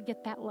finally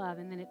get that love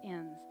and then it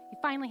ends. You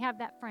finally have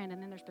that friend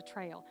and then there's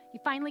betrayal. You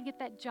finally get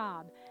that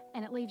job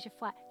and it leaves you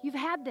flat. You've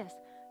had this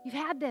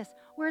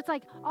where it's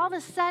like all of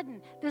a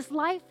sudden, this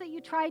life that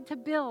you tried to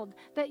build,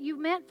 that you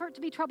meant for it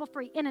to be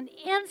trouble-free, in an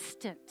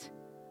instant.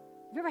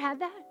 Have you ever had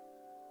that?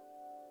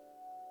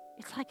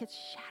 It's like it's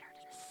shattered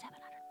into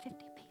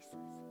 750 pieces.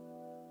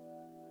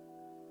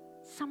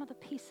 Some of the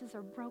pieces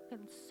are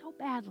broken so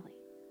badly,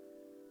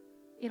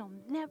 it'll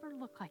never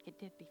look like it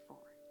did before.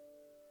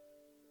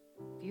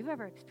 If you've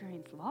ever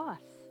experienced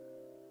loss,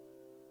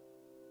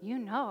 you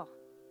know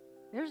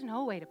there's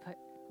no way to put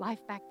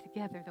life back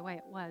together the way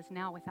it was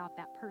now without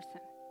that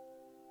person,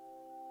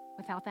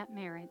 without that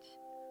marriage,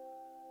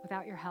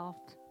 without your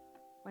health,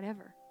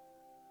 whatever.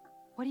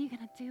 What are you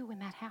going to do when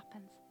that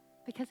happens?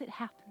 Because it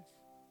happens.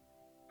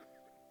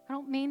 I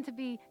don't mean to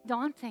be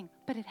daunting,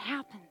 but it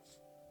happens.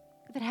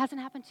 If it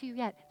hasn't happened to you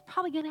yet, it's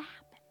probably going to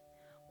happen.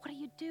 What do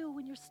you do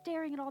when you're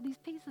staring at all these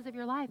pieces of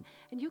your life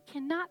and you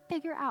cannot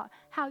figure out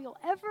how you'll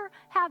ever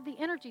have the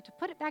energy to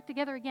put it back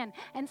together again?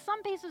 And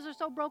some pieces are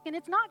so broken,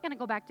 it's not going to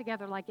go back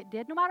together like it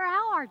did, no matter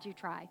how hard you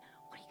try.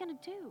 What are you going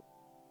to do?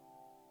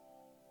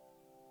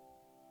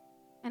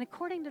 And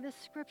according to this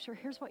scripture,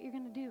 here's what you're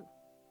going to do.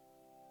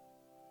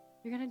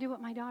 You're going to do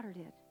what my daughter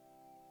did.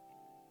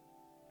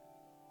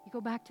 You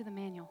go back to the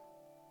manual.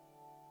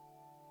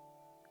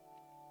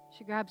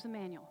 She grabs the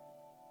manual.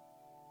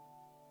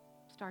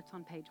 Starts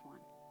on page 1.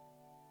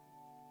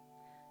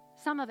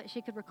 Some of it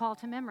she could recall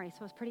to memory,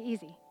 so it was pretty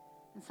easy.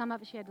 And some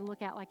of it she had to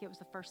look at like it was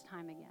the first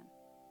time again.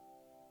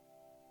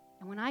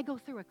 And when I go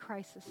through a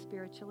crisis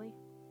spiritually,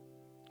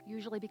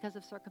 usually because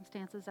of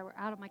circumstances that were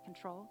out of my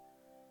control,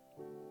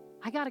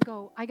 I gotta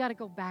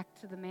go back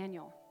to the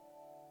manual.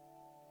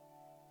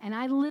 And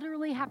I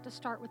literally have to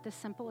start with the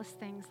simplest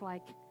things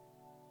like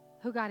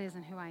who God is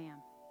and who I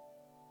am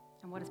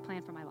and what His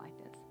plan for my life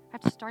is. I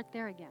have to start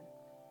there again.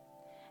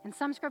 And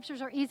some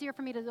scriptures are easier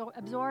for me to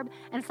absorb,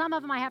 and some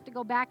of them I have to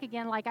go back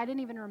again like I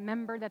didn't even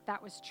remember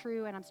that was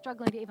true, and I'm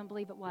struggling to even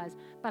believe it was.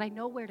 But I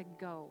know where to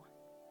go,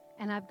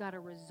 and I've got to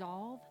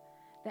resolve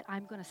that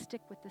I'm going to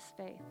stick with this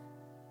faith.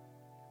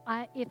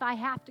 If I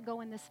have to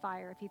go in this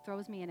fire, if He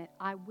throws me in it,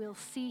 I will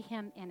see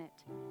Him in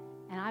it,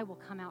 and I will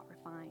come out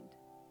refined.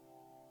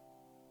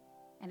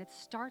 And it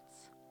starts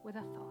with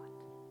a thought.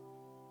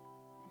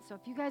 And so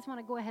if you guys want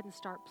to go ahead and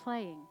start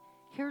playing,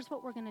 here's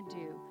what we're going to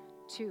do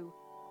to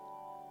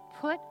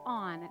put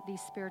on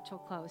these spiritual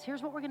clothes.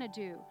 Here's what we're going to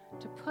do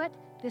to put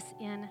this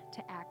into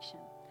action.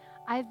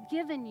 I've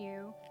given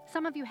you,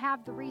 some of you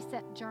have the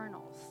reset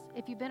journals.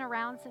 If you've been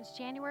around since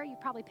January, you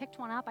probably picked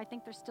one up. I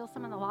think there's still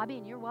some in the lobby,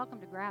 and you're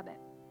welcome to grab it.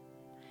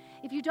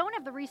 If you don't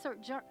have the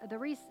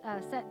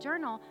reset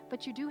journal,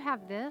 but you do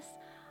have this,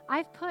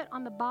 I've put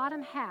on the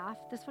bottom half,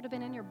 this would have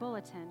been in your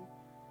bulletin,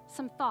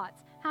 some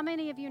thoughts. How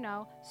many of you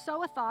know,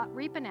 sow a thought,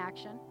 reap an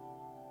action.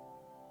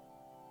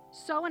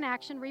 Sow an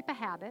action, reap a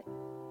habit.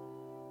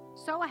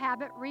 Sow a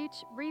habit, reap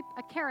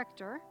a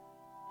character.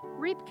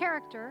 Reap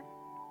character,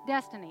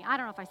 destiny. I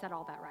don't know if I said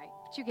all that right,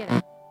 but you get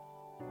it.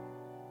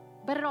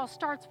 But it all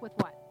starts with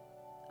what?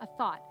 A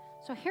thought.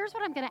 So here's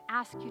what I'm going to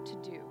ask you to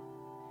do.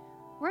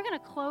 We're going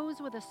to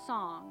close with a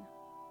song.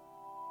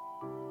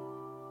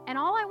 And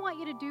all I want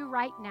you to do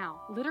right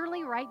now,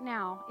 literally right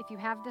now, if you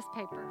have this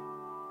paper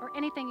or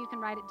anything, you can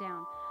write it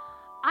down.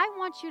 I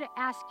want you to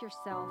ask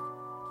yourself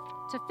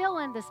to fill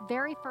in this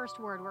very first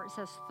word where it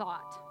says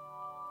thought.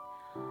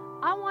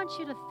 I want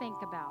you to think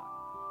about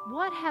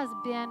what has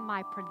been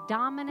my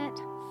predominant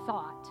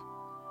thought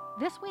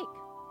this week.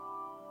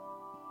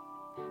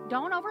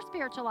 Don't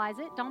over-spiritualize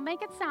it. Don't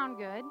make it sound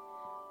good.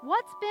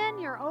 What's been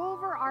your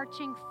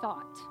overarching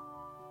thought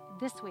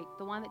this week,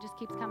 the one that just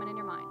keeps coming in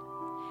your mind?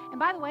 And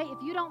by the way,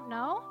 if you don't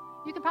know,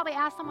 you can probably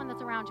ask someone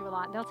that's around you a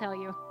lot. They'll tell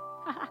you.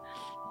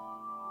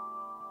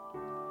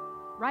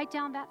 Write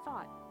down that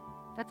thought.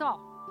 That's all.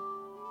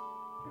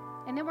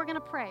 And then we're going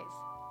to praise,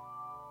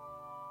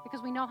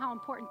 because we know how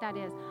important that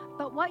is.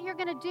 But what you're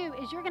going to do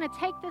is you're going to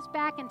take this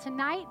back, and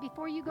tonight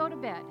before you go to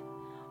bed,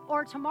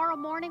 or tomorrow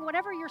morning,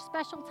 whatever your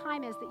special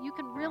time is that you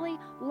can really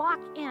lock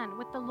in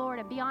with the Lord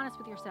and be honest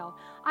with yourself,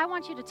 I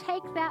want you to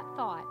take that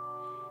thought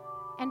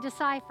and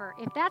decipher,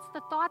 if that's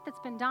the thought that's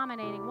been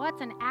dominating,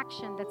 what's an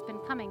action that's been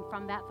coming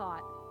from that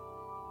thought?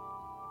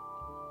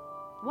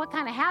 What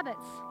kind of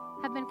habits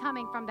have been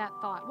coming from that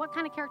thought? What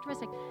kind of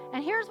characteristic?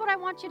 And here's what I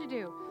want you to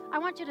do. I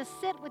want you to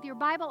sit with your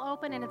Bible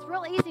open, and it's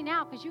real easy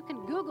now because you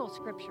can Google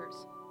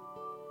scriptures.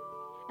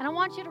 And I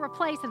want you to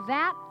replace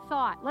that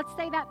thought. Let's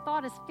say that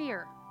thought is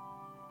fear.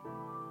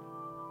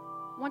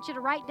 I want you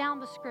to write down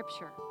the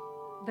scripture,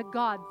 the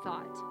God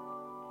thought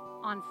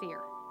on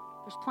fear.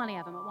 There's plenty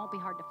of them. It won't be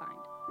hard to find.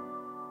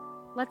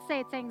 Let's say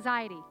it's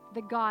anxiety,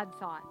 the God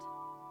thought.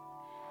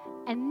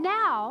 And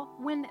now,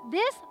 when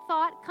this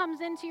thought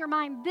comes into your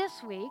mind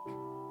this week,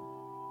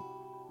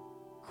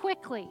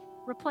 quickly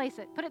replace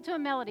it. Put it to a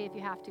melody if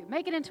you have to.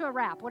 Make it into a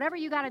rap, whatever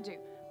you got to do.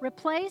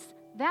 Replace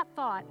that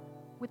thought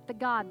with the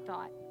God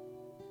thought.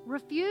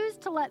 Refuse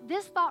to let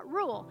this thought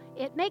rule.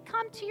 It may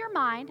come to your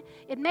mind.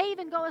 It may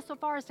even go so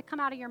far as to come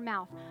out of your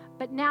mouth.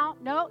 But now,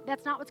 no,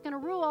 that's not what's going to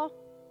rule.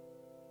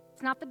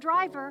 It's not the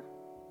driver.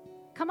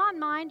 Come on,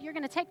 mind. You're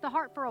going to take the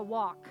heart for a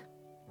walk.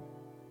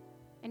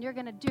 And you're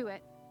going to do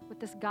it with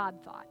this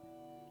God thought.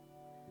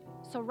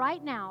 So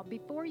right now,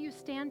 before you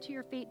stand to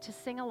your feet to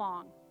sing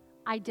along,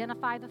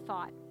 identify the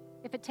thought.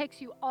 If it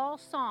takes you all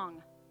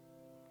song,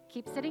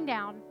 keep sitting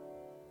down.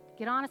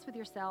 Get honest with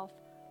yourself.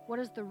 What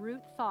is the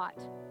root thought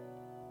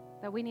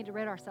that we need to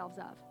rid ourselves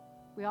of?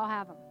 We all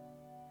have them.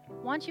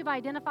 Once you've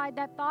identified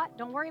that thought,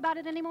 don't worry about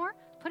it anymore.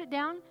 Put it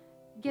down.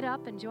 Get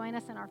up and join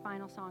us in our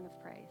final song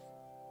of praise.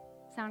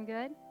 Sound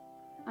good?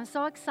 I'm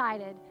so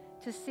excited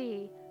to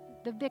see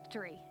the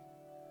victory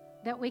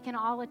that we can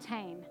all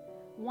attain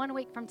 1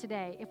 week from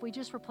today if we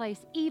just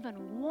replace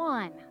even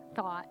one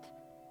thought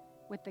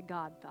with the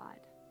God thought.